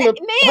around.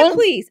 Man,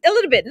 please. A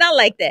little bit. Not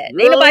like that.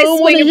 Ain't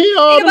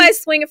nobody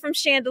swinging from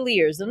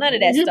chandeliers or none of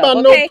that stuff.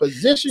 Okay. No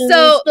positions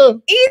so and stuff.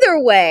 Either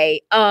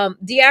way,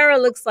 Diara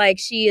looks like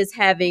she is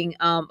having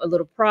a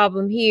little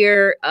problem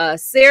here.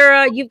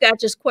 Sarah, you've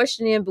got your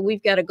question in, but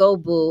we've got to go,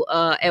 boo.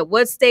 At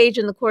what stage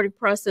in the courting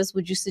process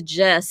would you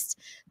suggest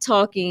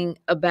talking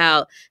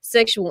about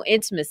sexual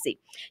intimacy?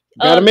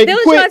 Gotta make it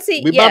quick.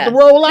 We about to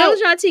roll out.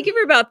 Village Auntie, give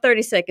her about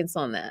 30 seconds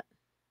on that.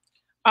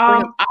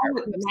 I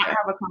would not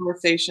have a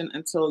conversation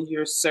until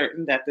you're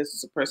certain that this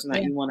is a person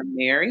that you want to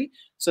marry.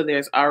 So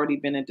there's already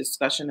been a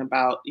discussion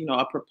about,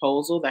 a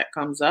proposal that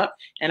comes up.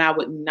 And I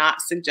would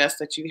not suggest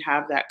that you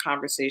have that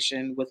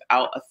conversation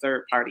without a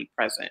third party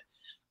present.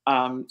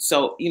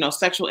 So,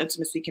 sexual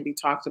intimacy can be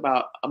talked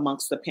about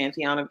amongst the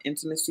pantheon of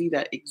intimacy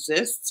that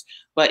exists,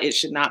 but it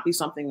should not be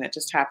something that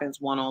just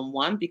happens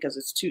one-on-one because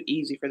it's too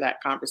easy for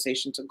that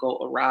conversation to go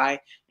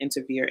awry and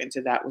to veer into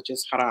that which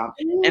is haram.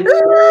 And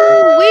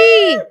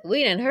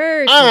we didn't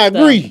heard. I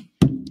agree.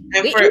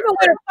 Even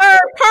with a third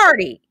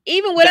party,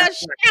 even with a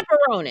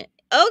chaperone.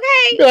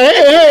 Okay.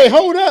 Hey,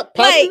 hold up,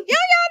 Papa. Like, y'all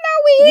know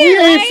we here.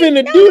 We ain't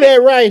finna do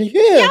that right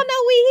here. Y'all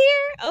know we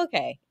here.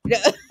 Okay.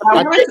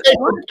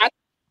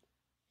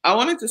 I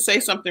wanted to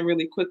say something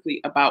really quickly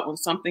about when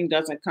something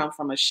doesn't come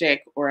from a sheikh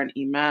or an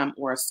imam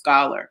or a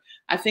scholar.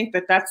 I think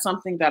that that's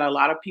something that a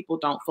lot of people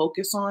don't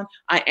focus on.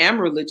 I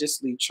am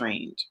religiously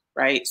trained,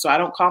 right? So I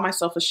don't call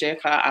myself a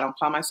sheikha. I don't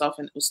call myself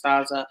an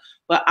ustaza,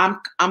 but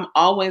I'm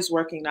always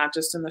working not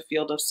just in the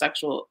field of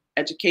sexual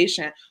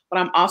education,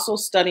 but I'm also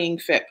studying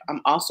fiqh.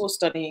 I'm also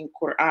studying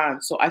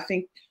Quran. So I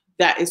think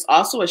that is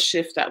also a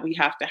shift that we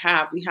have to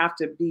have. We have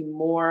to be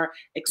more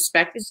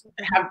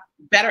have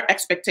better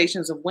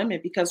expectations of women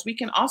because we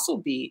can also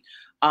be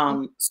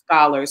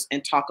scholars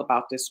and talk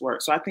about this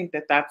work. So I think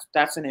that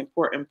that's an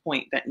important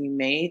point that you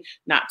made,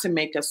 not to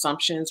make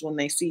assumptions when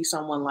they see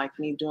someone like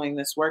me doing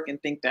this work and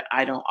think that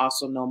I don't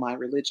also know my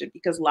religion,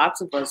 because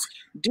lots of us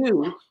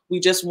do. We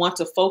just want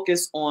to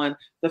focus on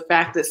the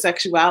fact that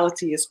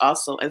sexuality is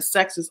also, and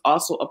sex is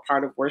also a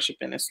part of worship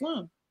in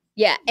Islam.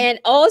 Yeah, and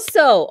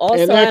also,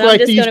 and act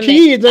like these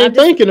kids ain't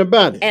thinking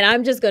about it. And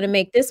I'm just going to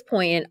make this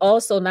point, and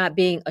also not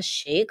being a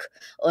sheikh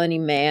or an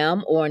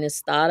imam or an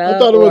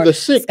ustada or a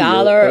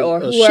scholar or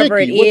whoever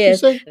it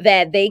is,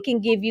 that they can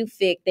give you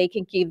fiqh, they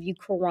can give you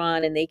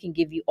Quran, and they can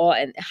give you all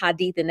and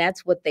hadith, and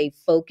that's what they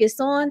focus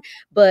on.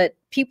 But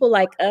people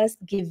like us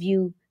give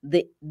you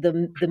the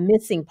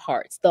missing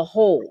parts, the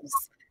holes.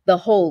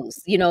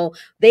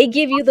 They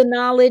give you the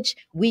knowledge,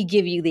 we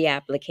give you the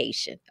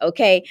application.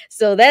 Okay,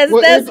 so that's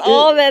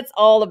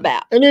all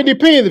about. And it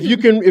depends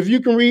if you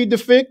can read the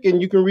fiqh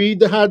and you can read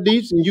the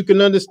hadiths and you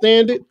can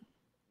understand it,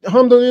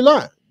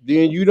 alhamdulillah,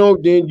 then you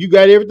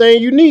got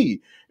everything you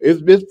need.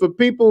 It's for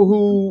people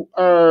who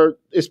are,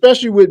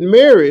 especially with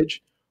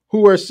marriage,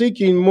 who are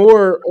seeking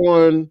more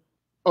on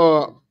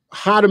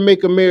how to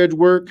make a marriage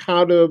work,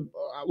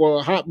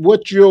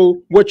 what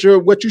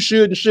you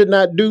should and should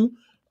not do.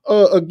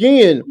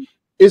 Again,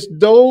 it's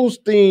those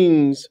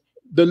things,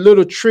 the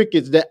little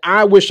trinkets that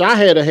I wish I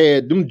had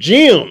them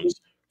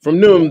gems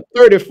from them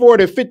 30,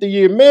 40,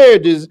 50-year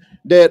marriages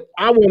that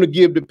I want to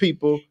give to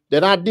people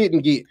that I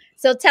didn't get.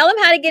 So tell them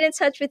how to get in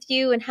touch with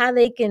you and how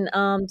they can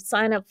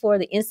sign up for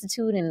the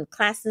Institute and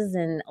classes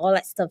and all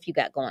that stuff you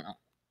got going on.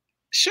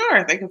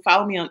 Sure. They can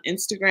follow me on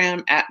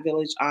Instagram at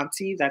Village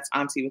Auntie. That's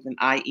Auntie with an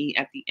IE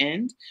at the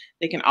end.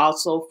 They can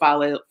also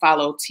follow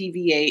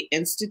TVA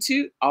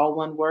Institute, all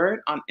one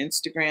word, on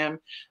Instagram.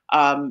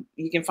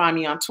 You can find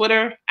me on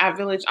Twitter at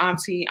Village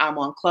Auntie. I'm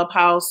on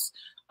Clubhouse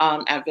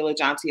at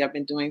Village Auntie. I've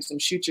been doing some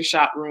shoot your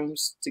shot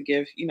rooms to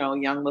give,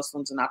 young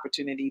Muslims an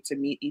opportunity to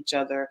meet each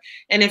other.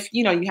 And if,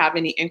 you have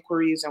any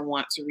inquiries and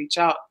want to reach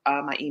out,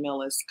 my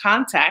email is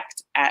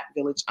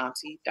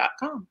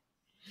contact@villageauntie.com.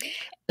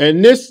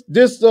 And this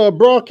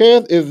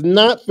broadcast is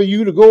not for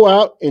you to go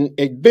out and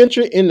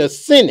adventure in the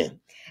sinning.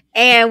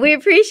 And we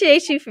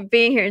appreciate you for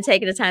being here and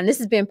taking the time. This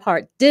has been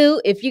part 2.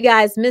 If you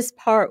guys missed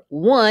part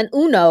 1,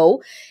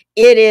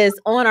 it is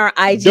on our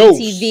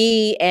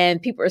IGTV,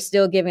 and people are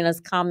still giving us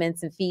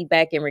comments and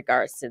feedback in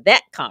regards to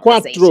that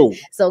conversation. Quattro.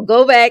 So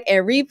go back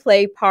and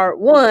replay part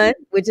 1,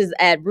 which is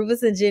at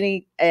Rufus and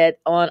Jenny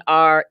on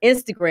our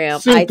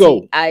Instagram,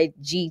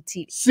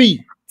 IGTV.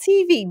 C.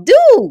 TV.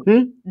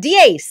 Dude,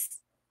 Diace.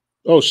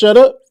 Oh, shut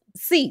up.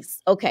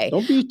 cease. Okay.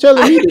 Don't be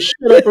telling me to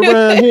shut up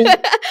around here.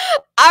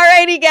 All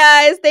righty,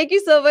 guys. Thank you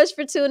so much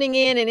for tuning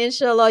in. And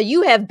inshallah,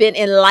 you have been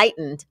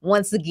enlightened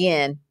once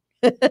again.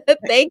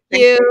 Thank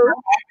you. for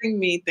having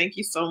me. Thank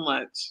you so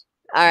much.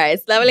 All right.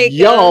 Assalamu alaikum.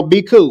 Y'all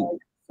be cool.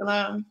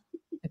 Salam.